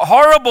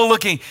horrible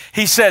looking.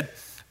 He said,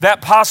 that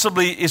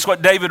possibly is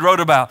what David wrote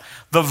about,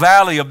 the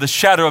valley of the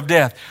shadow of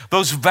death.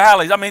 Those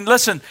valleys. I mean,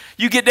 listen,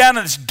 you get down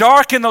and it's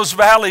dark in those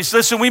valleys.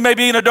 Listen, we may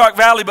be in a dark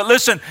valley, but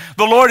listen,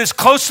 the Lord is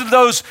close to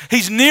those.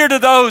 He's near to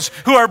those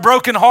who are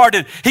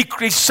brokenhearted.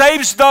 He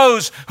saves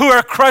those who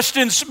are crushed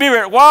in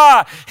spirit.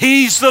 Why?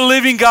 He's the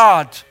living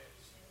God.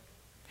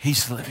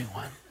 He's the living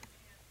one.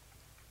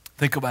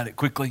 Think about it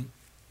quickly.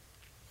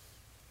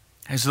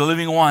 As the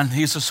living one,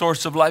 He's the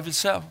source of life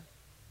itself.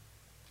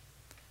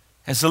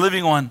 As the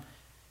living one,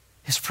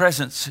 His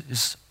presence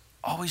is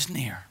always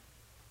near.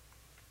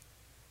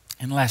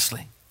 And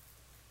lastly,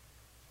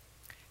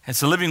 as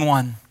the living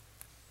one,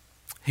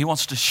 He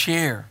wants to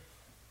share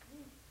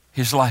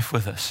His life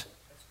with us.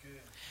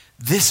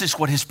 This is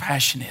what His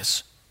passion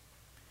is.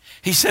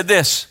 He said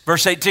this,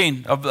 verse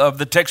 18 of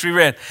the text we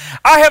read,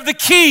 I have the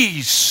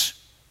keys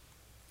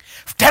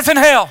of death and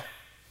hell.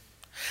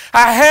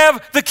 I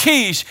have the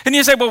keys. And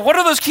you say, well, what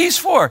are those keys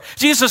for?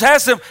 Jesus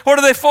asked them, what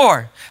are they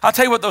for? I'll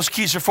tell you what those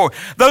keys are for.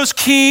 Those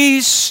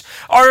keys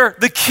are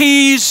the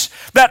keys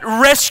that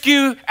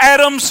rescue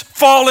Adam's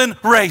fallen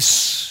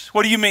race.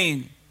 What do you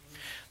mean?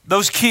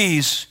 Those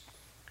keys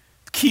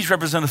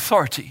represent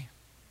authority.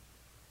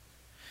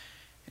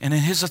 And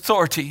in His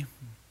authority,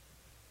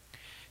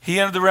 He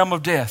entered the realm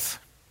of death.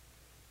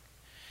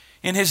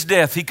 In His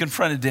death, He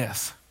confronted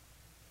death.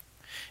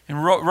 In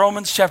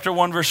Romans chapter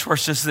 1 verse 4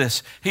 says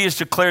this, He is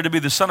declared to be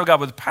the Son of God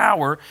with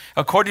power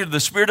according to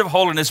the Spirit of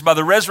holiness by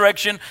the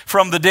resurrection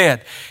from the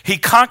dead.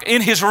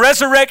 In His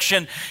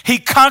resurrection, He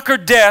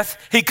conquered death,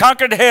 He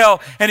conquered hell,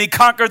 and He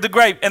conquered the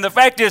grave. And the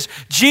fact is,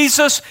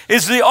 Jesus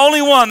is the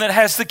only one that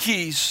has the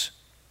keys.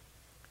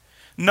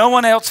 No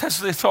one else has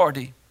the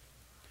authority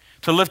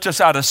to lift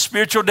us out of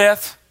spiritual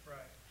death,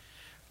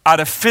 out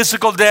of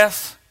physical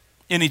death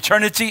in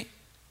eternity.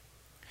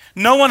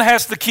 No one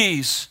has the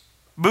keys.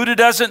 Buddha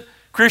doesn't.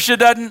 Krishna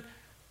doesn't.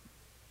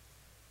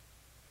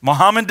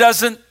 Muhammad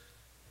doesn't.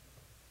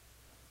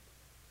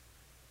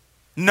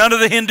 None of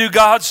the Hindu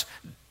gods,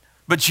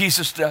 but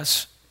Jesus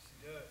does.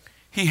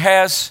 He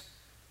has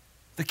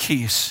the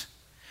keys.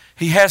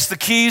 He has the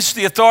keys,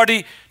 the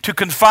authority to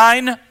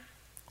confine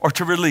or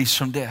to release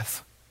from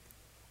death.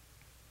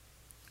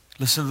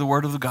 Listen to the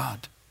word of the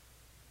God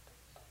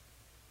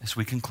as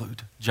we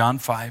conclude. John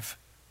 5.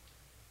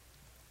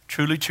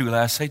 Truly, truly,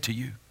 I say to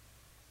you,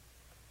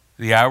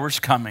 the hour is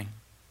coming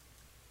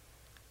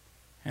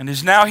and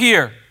is now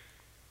here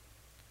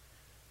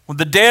when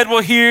the dead will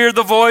hear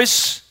the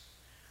voice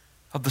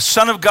of the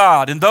Son of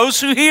God, and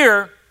those who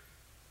hear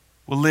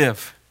will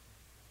live.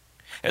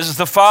 As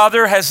the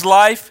Father has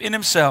life in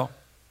Himself,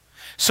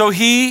 so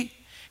He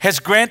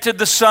has granted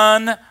the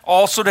Son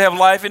also to have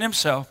life in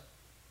Himself.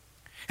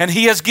 And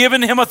He has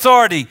given Him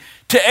authority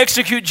to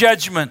execute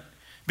judgment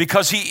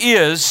because He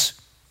is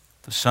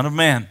the Son of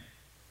Man.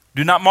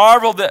 Do not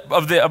marvel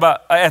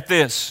at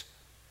this,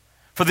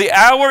 for the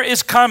hour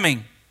is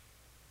coming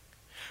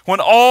when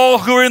all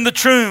who are in the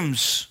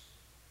tombs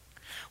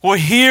will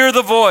hear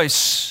the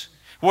voice,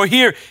 will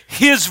hear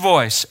His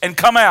voice and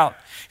come out.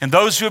 And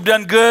those who have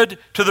done good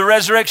to the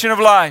resurrection of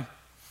life,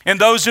 and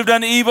those who have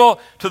done evil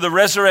to the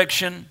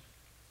resurrection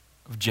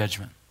of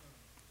judgment.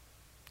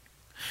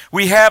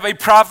 We have a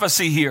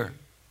prophecy here.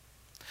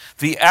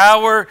 The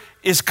hour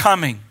is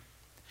coming.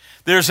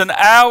 There's an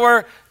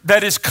hour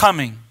that is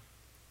coming.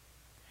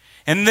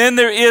 And then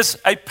there is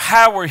a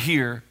power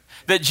here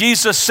that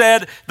Jesus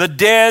said the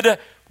dead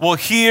will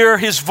hear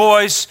His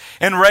voice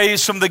and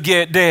raise from the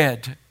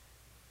dead.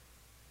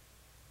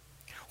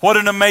 What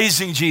an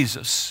amazing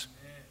Jesus.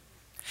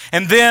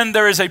 And then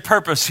there is a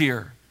purpose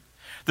here.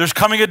 There's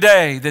coming a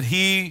day that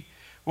He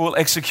will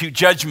execute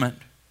judgment.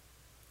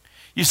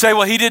 You say,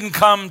 well, He didn't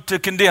come to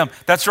condemn.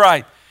 That's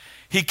right.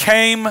 He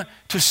came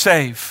to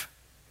save.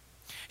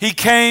 He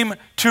came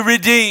to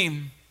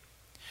redeem.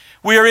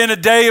 We are in a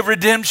day of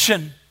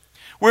redemption.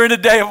 We're in a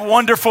day of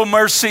wonderful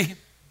mercy.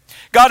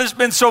 God has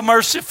been so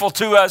merciful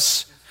to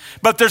us.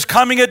 But there's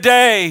coming a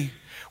day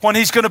when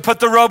He's going to put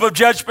the robe of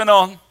judgment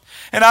on.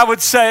 And I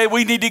would say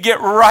we need to get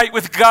right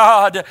with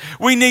God.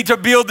 We need to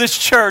build this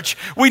church.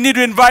 We need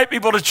to invite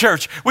people to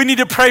church. We need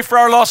to pray for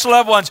our lost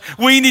loved ones.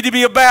 We need to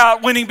be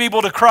about winning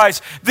people to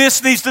Christ.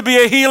 This needs to be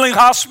a healing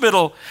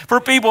hospital for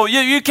people.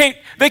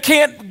 They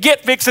can't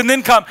get fixed and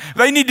then come.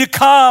 They need to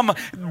come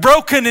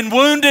broken and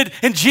wounded,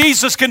 and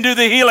Jesus can do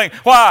the healing.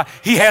 Why?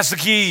 He has the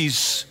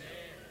keys.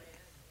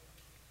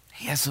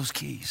 He has those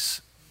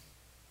keys.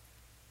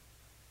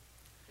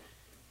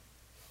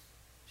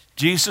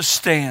 Jesus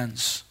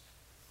stands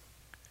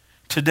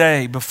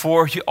today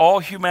before all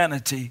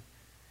humanity,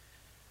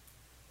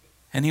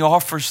 and He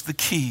offers the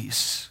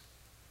keys.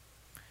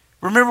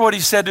 Remember what He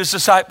said to His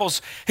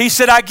disciples? He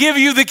said, I give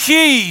you the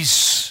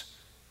keys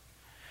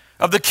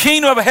of the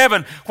kingdom of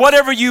heaven.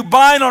 Whatever you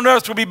bind on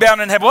earth will be bound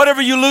in heaven.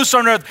 Whatever you loose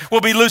on earth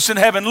will be loose in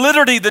heaven.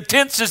 Literally, the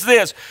tense is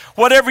this.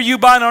 Whatever you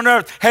bind on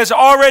earth has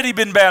already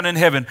been bound in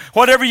heaven.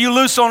 Whatever you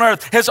loose on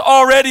earth has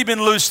already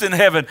been loosed in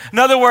heaven. In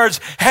other words,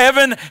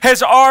 heaven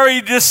has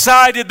already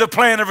decided the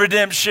plan of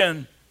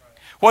redemption.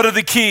 What are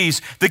the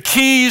keys? The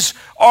keys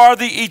are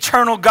the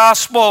eternal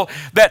gospel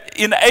that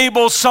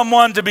enables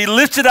someone to be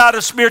lifted out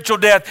of spiritual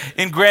death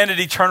and granted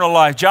eternal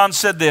life. John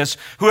said this,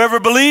 whoever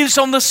believes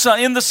in the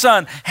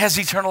Son has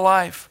eternal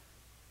life.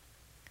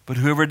 But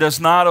whoever does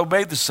not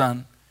obey the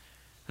Son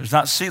does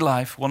not see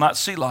life, will not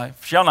see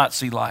life, shall not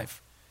see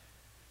life.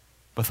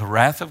 But the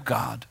wrath of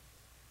God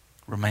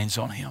remains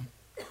on him.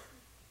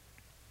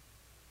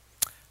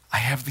 I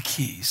have the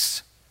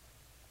keys.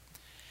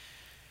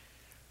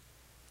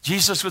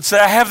 Jesus would say,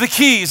 I have the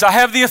keys, I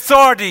have the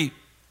authority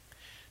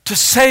to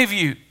save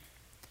you,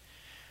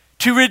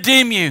 to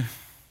redeem you,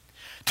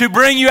 to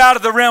bring you out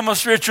of the realm of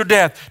spiritual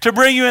death, to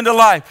bring you into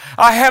life.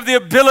 I have the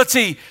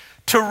ability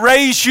to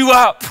raise you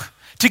up,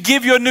 to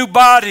give you a new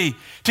body,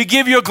 to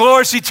give you a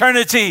glorious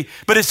eternity.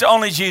 But it's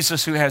only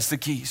Jesus who has the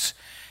keys.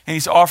 And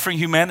he's offering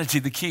humanity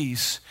the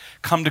keys.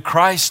 Come to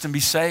Christ and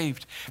be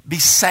saved. Be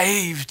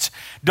saved.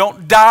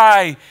 Don't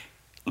die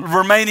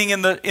remaining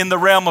in the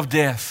realm of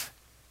death.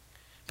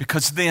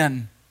 Because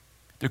then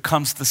there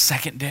comes the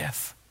second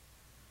death,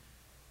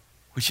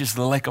 which is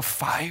the lake of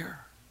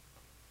fire.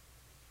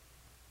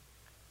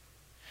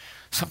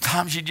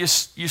 Sometimes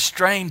you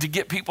strain to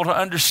get people to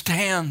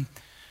understand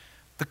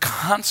the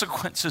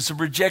consequences of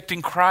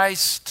rejecting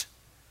Christ.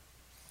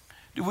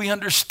 Do we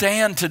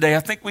understand today?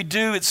 I think we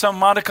do at some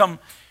modicum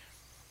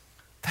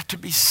that to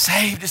be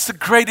saved is the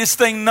greatest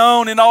thing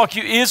known in all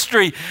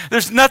history.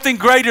 There's nothing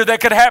greater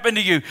that could happen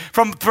to you.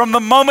 From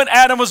the moment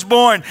Adam was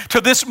born to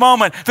this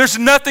moment, there's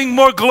nothing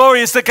more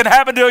glorious that can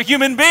happen to a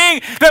human being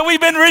that we've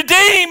been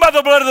redeemed by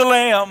the blood of the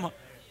Lamb.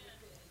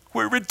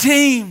 We're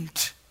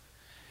redeemed.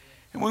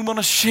 And we want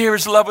to share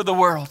his love with the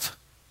world.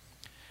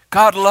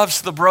 God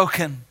loves the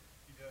broken,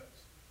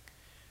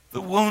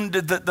 the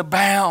wounded, the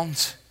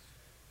bound.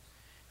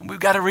 And we've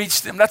got to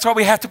reach them. That's why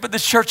we have to put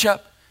this church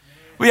up.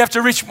 We have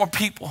to reach more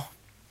people.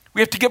 We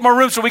have to get more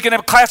room so we can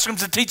have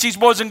classrooms to teach these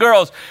boys and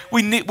girls.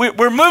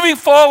 We're moving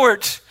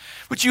forward.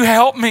 Would you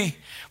help me?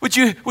 Would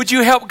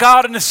you help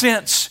God in a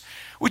sense?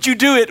 Would you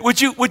do it?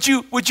 Would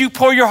you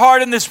pour your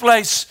heart in this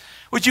place?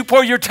 Would you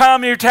pour your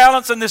time and your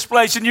talents in this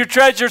place and your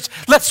treasures?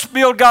 Let's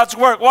build God's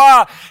work.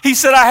 Why? He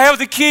said, I have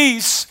the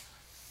keys.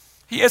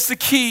 He has the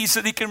keys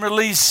that he can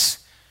release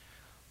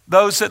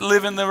those that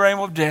live in the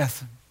realm of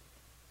death.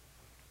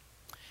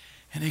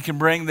 And he can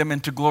bring them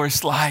into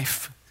glorious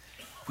life,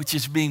 which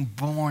is being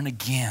born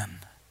again.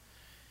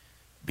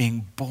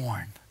 Being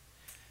born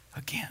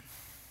again.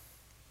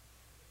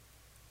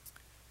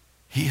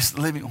 He is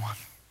the living one.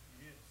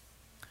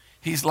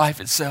 He's life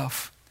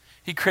itself.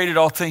 He created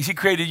all things. He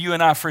created you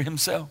and I for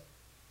himself.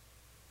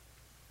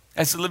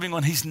 As the living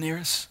one, he's near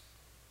us.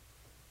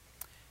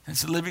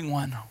 As the living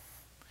one,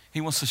 he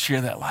wants to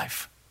share that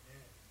life.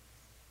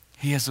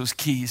 He has those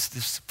keys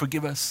to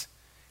forgive us,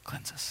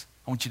 cleanse us.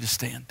 I want you to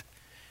stand.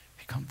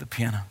 You come to the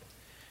piano.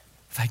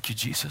 Thank you,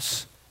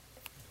 Jesus.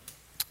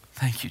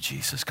 Thank you,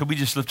 Jesus. Could we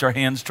just lift our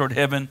hands toward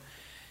heaven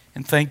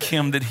and thank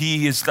him that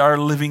he is our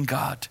living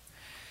God.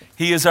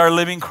 He is our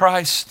living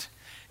Christ.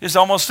 It's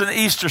almost an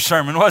Easter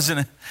sermon,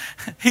 wasn't it?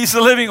 He's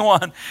the living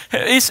one.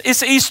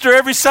 It's Easter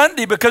every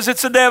Sunday because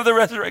it's the day of the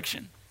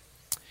resurrection.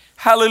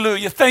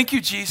 Hallelujah. Thank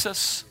you,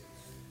 Jesus.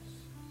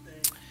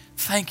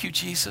 Thank you,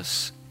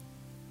 Jesus.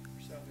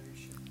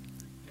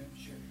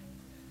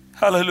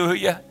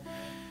 Hallelujah.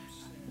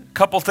 A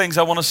couple things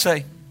I want to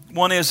say.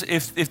 One is,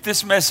 if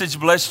this message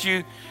blessed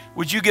you,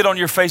 would you get on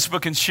your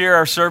Facebook and share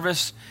our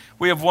service?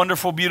 We have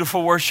wonderful,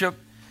 beautiful worship.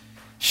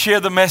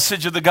 Share the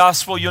message of the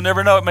gospel. You'll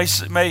never know.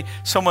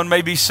 Someone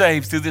may be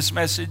saved through this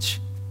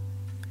message.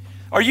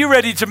 Are you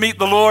ready to meet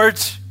the Lord?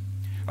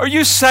 Are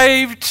you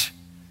saved?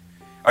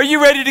 Are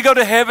you ready to go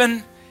to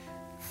heaven?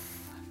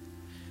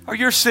 Are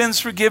your sins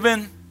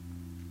forgiven?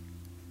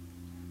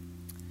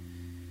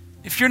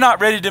 If you're not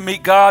ready to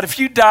meet God, if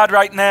you died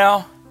right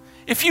now,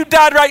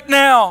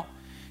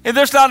 and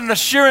there's not an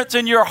assurance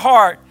in your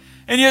heart,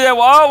 and you're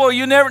there,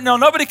 you never know.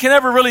 Nobody can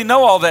ever really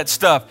know all that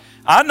stuff.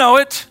 I know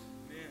it.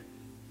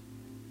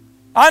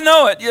 I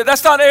know it. Yeah,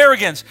 that's not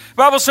arrogance. The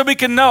Bible said we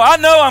can know. I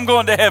know I'm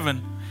going to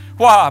heaven.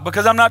 Why?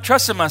 Because I'm not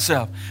trusting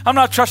myself. I'm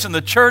not trusting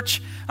the church.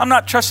 I'm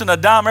not trusting a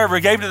dime I ever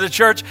gave to the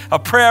church, a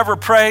prayer I ever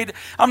prayed.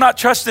 I'm not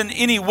trusting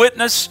any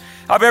witness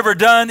I've ever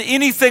done,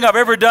 anything I've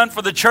ever done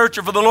for the church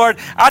or for the Lord.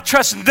 I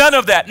trust none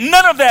of that.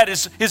 None of that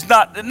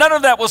none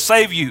of that will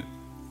save you.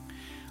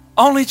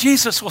 Only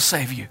Jesus will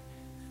save you.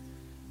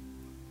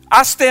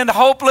 I stand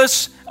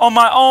hopeless on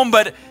my own,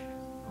 but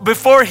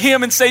before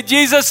him and say,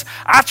 Jesus,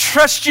 I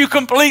trust you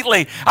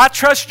completely. I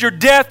trust your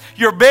death,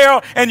 your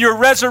burial, and your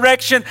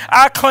resurrection.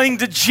 I cling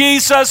to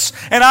Jesus,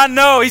 and I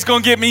know he's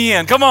going to get me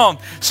in. Come on.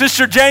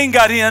 Sister Jane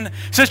got in.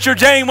 Sister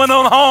Jane went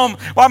on home.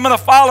 Well, I'm going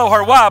to follow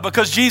her. Why?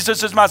 Because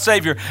Jesus is my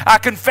Savior. I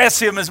confess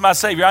him as my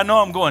Savior. I know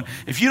I'm going.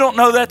 If you don't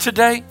know that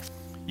today,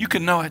 you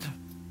can know it.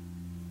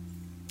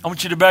 I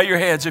want you to bow your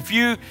heads. If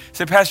you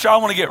say, Pastor, I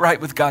want to get right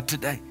with God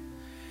today.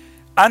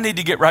 I need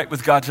to get right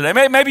with God today.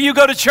 Maybe you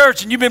go to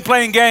church and you've been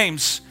playing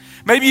games.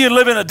 Maybe you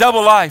live in a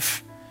double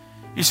life.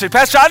 You say,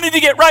 Pastor, I need to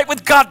get right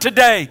with God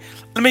today.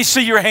 Let me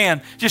see your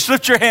hand. Just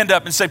lift your hand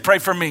up and say, pray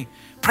for me.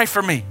 Pray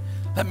for me.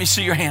 Let me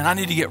see your hand. I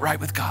need to get right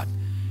with God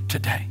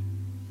today.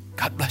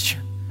 God bless you.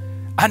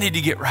 I need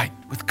to get right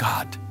with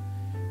God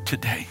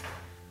today.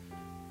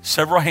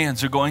 Several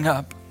hands are going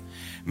up.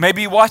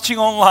 Maybe you're watching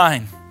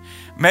online.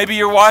 Maybe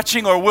you're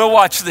watching or will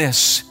watch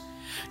this.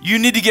 You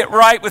need to get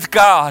right with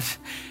God.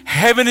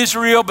 Heaven is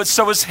real, but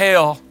so is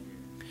hell.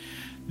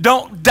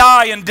 Don't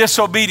die in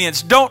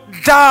disobedience.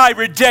 Don't die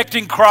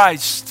rejecting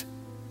Christ.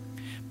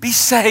 Be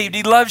saved.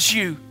 He loves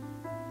you.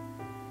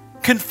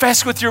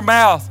 Confess with your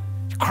mouth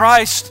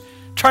Christ.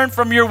 Turn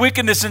from your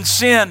wickedness and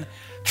sin.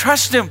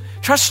 Trust Him.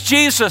 Trust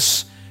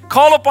Jesus.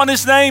 Call upon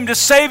His name to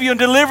save you and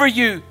deliver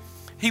you.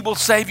 He will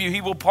save you.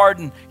 He will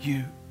pardon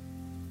you.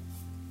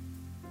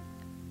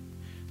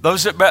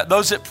 Those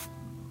that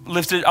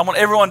lifted, I want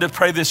everyone to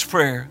pray this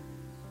prayer.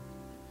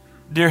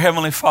 Dear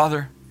Heavenly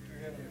Father,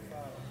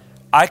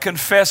 I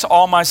confess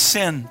all my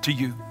sin to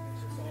you.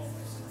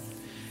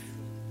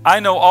 I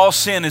know all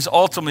sin is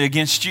ultimately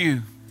against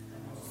you.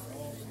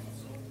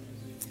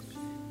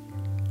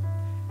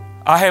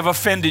 I have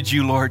offended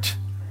you, Lord.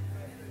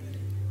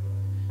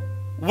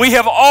 We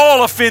have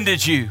all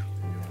offended you.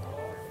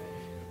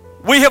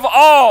 We have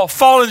all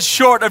fallen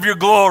short of your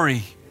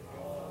glory.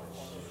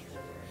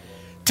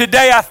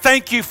 Today I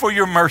thank you for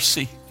your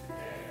mercy.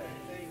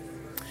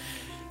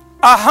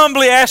 I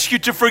humbly ask you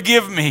to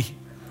forgive me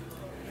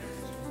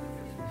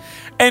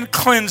and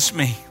cleanse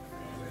me.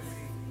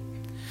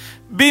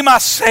 Be my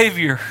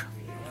Savior.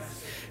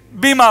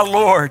 Be my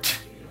Lord.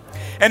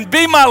 And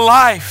be my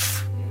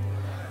life,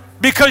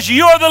 because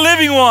you are the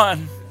living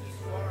one.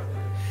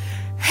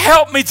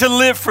 Help me to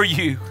live for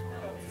you.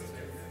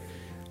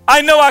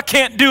 I know I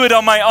can't do it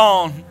on my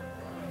own.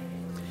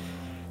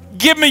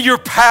 Give me your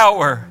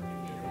power.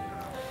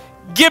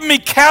 Give me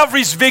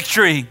Calvary's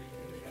victory.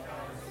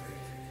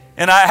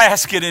 And I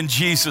ask it in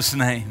Jesus'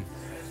 name.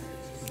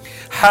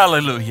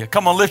 Hallelujah.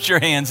 Come on, lift your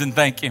hands and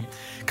thank Him.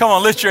 Come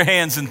on, lift your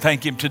hands and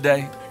thank Him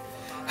today.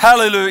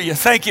 Hallelujah.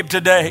 Thank Him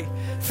today.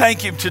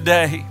 Thank Him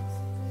today.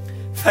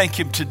 Thank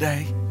Him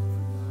today.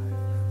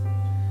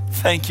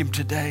 Thank Him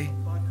today.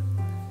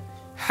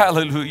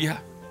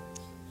 Hallelujah.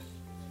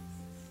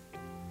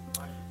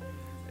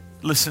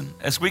 Listen,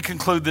 as we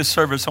conclude this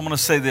service, I'm going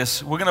to say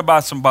this. We're going to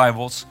buy some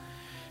Bibles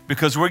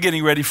because we're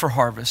getting ready for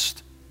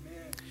harvest.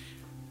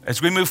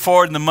 As we move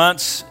forward in the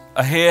months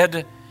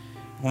ahead,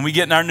 when we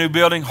get in our new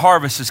building,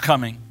 harvest is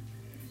coming.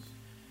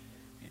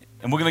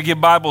 And we're going to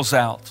give Bibles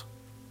out.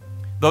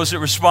 Those that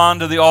respond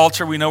to the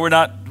altar, we know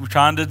we're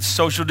trying to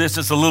social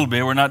distance a little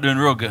bit. We're not doing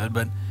real good,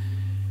 but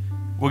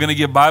we're going to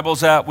give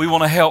Bibles out. We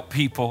want to help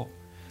people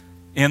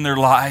in their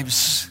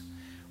lives.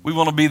 We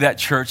want to be that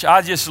church.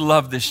 I just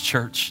love this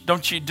church.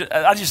 Don't you?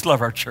 I just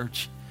love our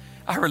church.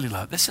 I really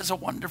love it. This is a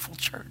wonderful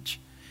church.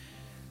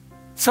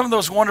 Some of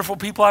those wonderful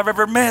people I've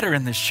ever met are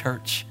in this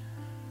church.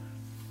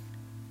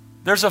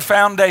 There's a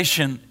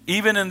foundation,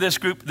 even in this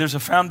group, there's a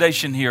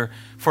foundation here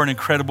for an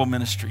incredible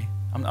ministry.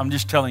 I'm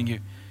just telling you.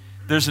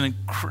 There's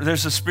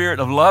a spirit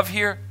of love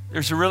here.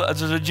 There's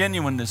a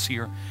genuineness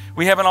here.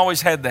 We haven't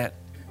always had that.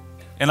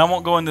 And I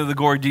won't go into the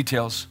gory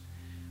details,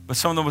 but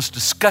some of the most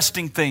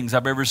disgusting things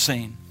I've ever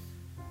seen.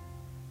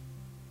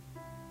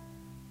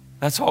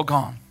 That's all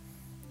gone.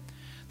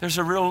 There's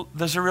a real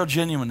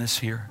genuineness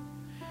here.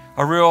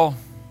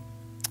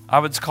 I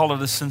would call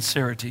it a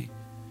sincerity.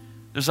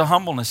 There's a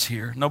humbleness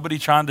here. Nobody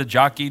trying to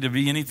jockey to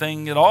be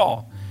anything at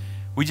all.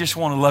 We just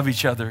want to love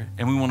each other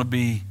and we want to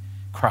be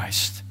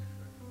Christ.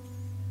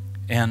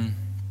 And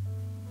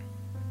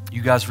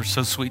you guys were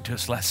so sweet to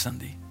us last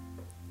Sunday.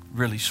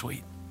 Really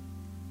sweet.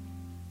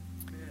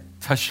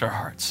 Touched our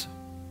hearts.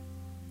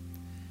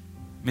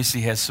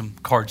 Missy has some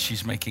cards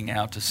she's making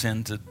out to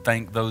send to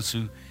thank those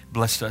who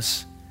blessed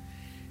us.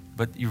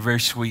 But you're very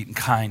sweet and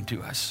kind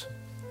to us.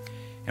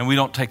 And we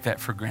don't take that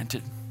for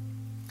granted.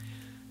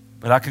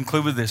 But I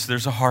conclude with this.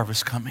 There's a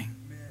harvest coming.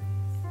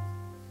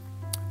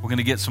 We're going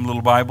to get some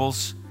little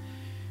Bibles.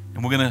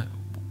 And we're going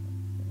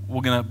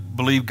to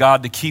believe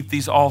God to keep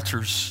these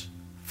altars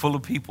full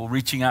of people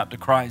reaching out to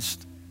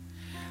Christ.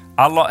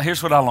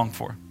 Here's what I long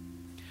for.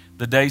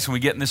 The days when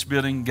we get in this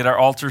building, get our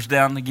altars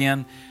down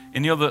again.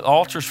 And you know, the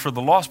altar's for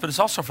the lost, but it's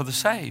also for the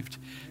saved.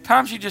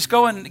 Times you just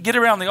go and get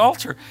around the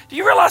altar. Do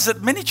you realize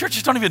that many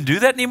churches don't even do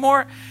that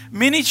anymore?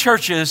 Many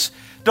churches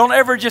don't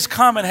ever just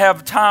come and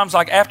have times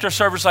like after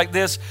service like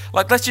this,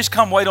 like let's just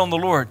come wait on the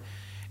Lord.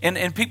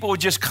 And people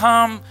would just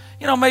come,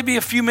 maybe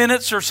a few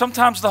minutes, or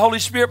sometimes the Holy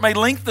Spirit may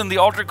lengthen the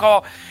altar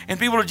call, and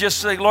people would just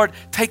say, Lord,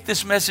 take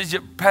this message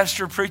that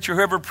pastor, preacher,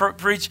 whoever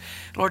preach,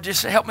 Lord,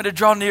 just help me to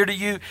draw near to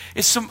you.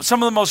 It's some of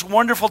the most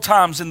wonderful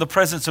times in the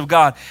presence of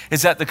God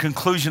is at the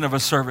conclusion of a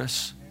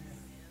service.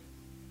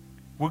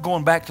 We're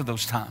going back to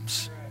those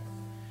times.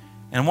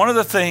 And one of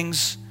the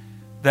things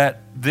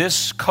that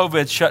this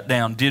COVID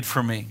shutdown did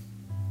for me,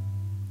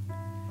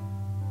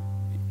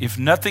 if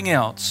nothing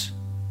else,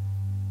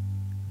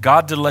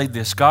 God delayed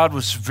this. God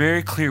was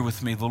very clear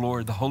with me, the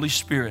Lord, the Holy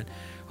Spirit,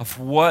 of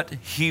what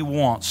He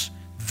wants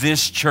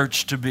this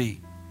church to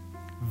be.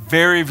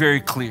 Very,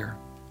 very clear.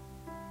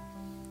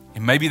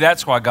 And maybe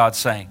that's why God's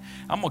saying,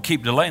 I'm going to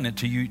keep delaying it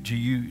till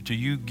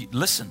you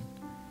listen.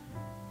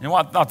 You know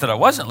what? Not that I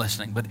wasn't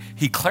listening, but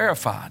He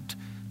clarified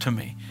to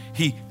me.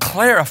 He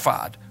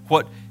clarified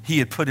what He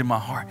had put in my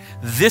heart.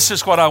 This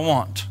is what I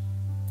want.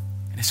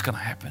 And it's going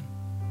to happen.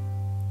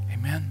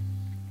 Amen.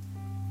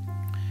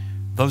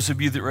 Those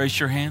of you that raise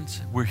your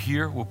hands, we're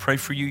here. We'll pray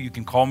for you. You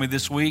can call me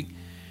this week,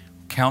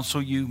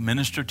 counsel you,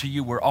 minister to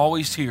you. We're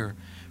always here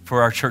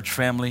for our church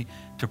family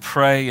to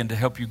pray and to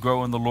help you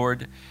grow in the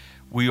Lord.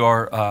 We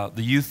are,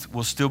 the youth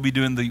will still be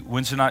doing the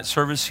Wednesday night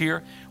service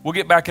here. We'll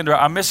get back into,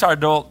 I miss our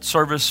adult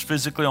service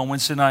physically on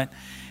Wednesday night.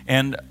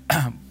 And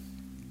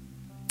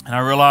I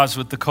realize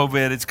with the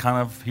COVID, it's kind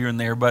of here and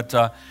there, but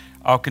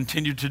I'll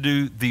continue to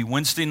do the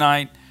Wednesday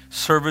night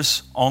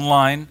service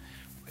online.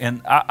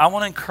 And I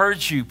want to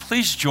encourage you,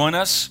 please join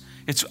us.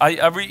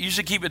 I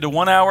usually keep it to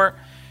 1 hour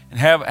and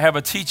have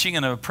a teaching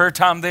and a prayer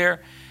time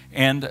there.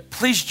 And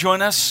please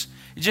join us.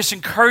 It just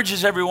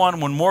encourages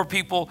everyone when more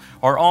people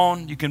are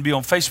on. You can be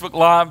on Facebook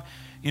Live.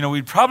 You know,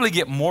 we'd probably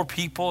get more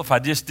people if I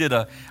just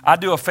I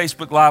do a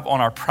Facebook Live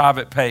on our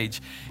private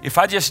page. If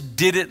I just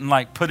did it and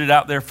like put it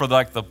out there for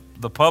like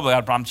the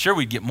public, I'm sure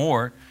we'd get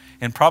more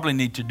and probably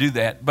need to do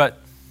that.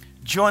 But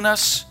join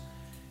us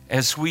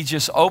as we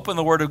just open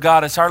the Word of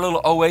God. It's our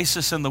little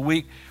oasis in the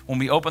week when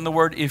we open the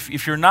Word.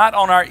 If you're not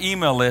on our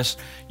email list,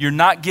 you're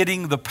not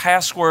getting the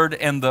password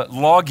and the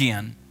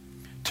login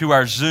to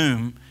our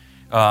Zoom,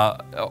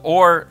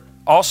 or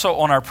also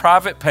on our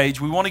private page.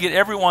 We want to get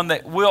everyone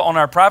that will on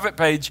our private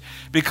page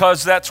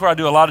because that's where I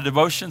do a lot of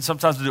devotions.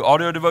 Sometimes I do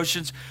audio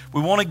devotions.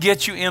 We want to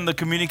get you in the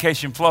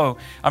communication flow.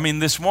 I mean,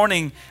 this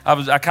morning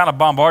I kind of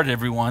bombarded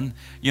everyone.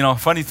 You know,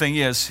 funny thing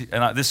is,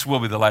 and this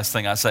will be the last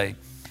thing I say,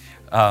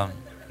 not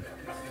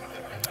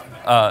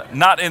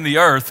in the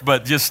earth,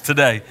 but just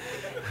today.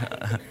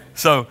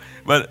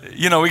 But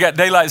you know, we got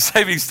daylight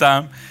savings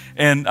time,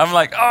 and I'm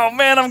like, oh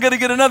man, I'm going to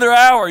get another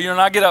hour. You know,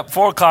 and I get up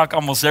 4 o'clock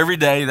almost every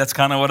day. That's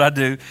kind of what I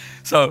do.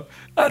 So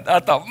I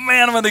thought,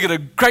 man, I'm going to get a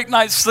great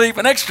night's sleep,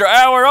 an extra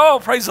hour. Oh,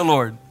 praise the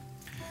Lord.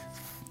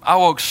 I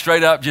woke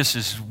straight up just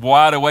as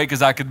wide awake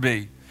as I could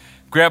be.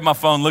 Grabbed my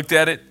phone, looked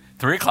at it,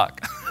 3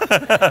 o'clock,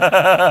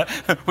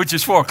 which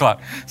is 4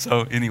 o'clock.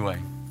 So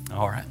anyway,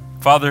 all right.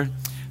 Father,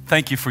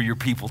 thank you for your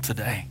people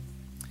today.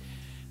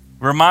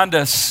 Remind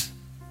us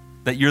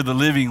that you're the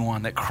living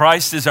one, that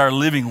Christ is our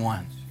living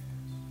one,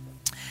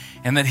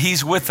 and that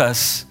He's with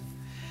us,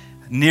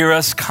 near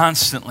us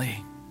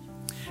constantly.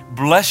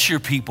 Bless your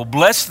people.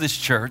 Bless this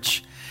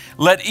church.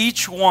 Let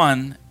each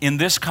one in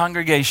this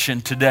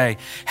congregation today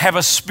have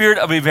a spirit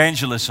of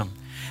evangelism.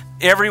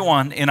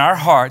 Everyone in our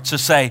hearts to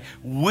say,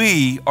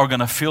 we are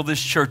going to fill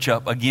this church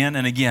up again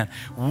and again.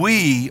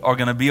 We are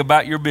going to be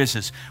about your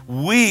business.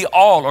 We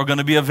all are going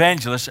to be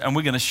evangelists, and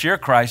we're going to share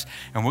Christ,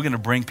 and we're going to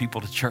bring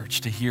people to church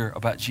to hear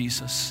about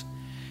Jesus.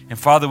 And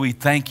Father, we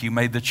thank you.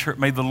 May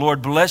the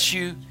Lord bless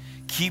you,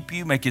 keep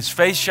you, make His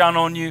face shine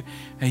on you.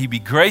 May He be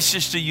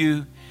gracious to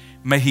you.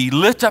 May He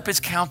lift up His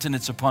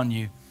countenance upon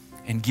you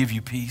and give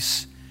you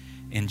peace.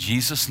 In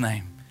Jesus'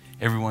 name,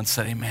 everyone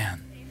said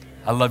amen.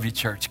 I love you,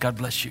 church. God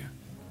bless you.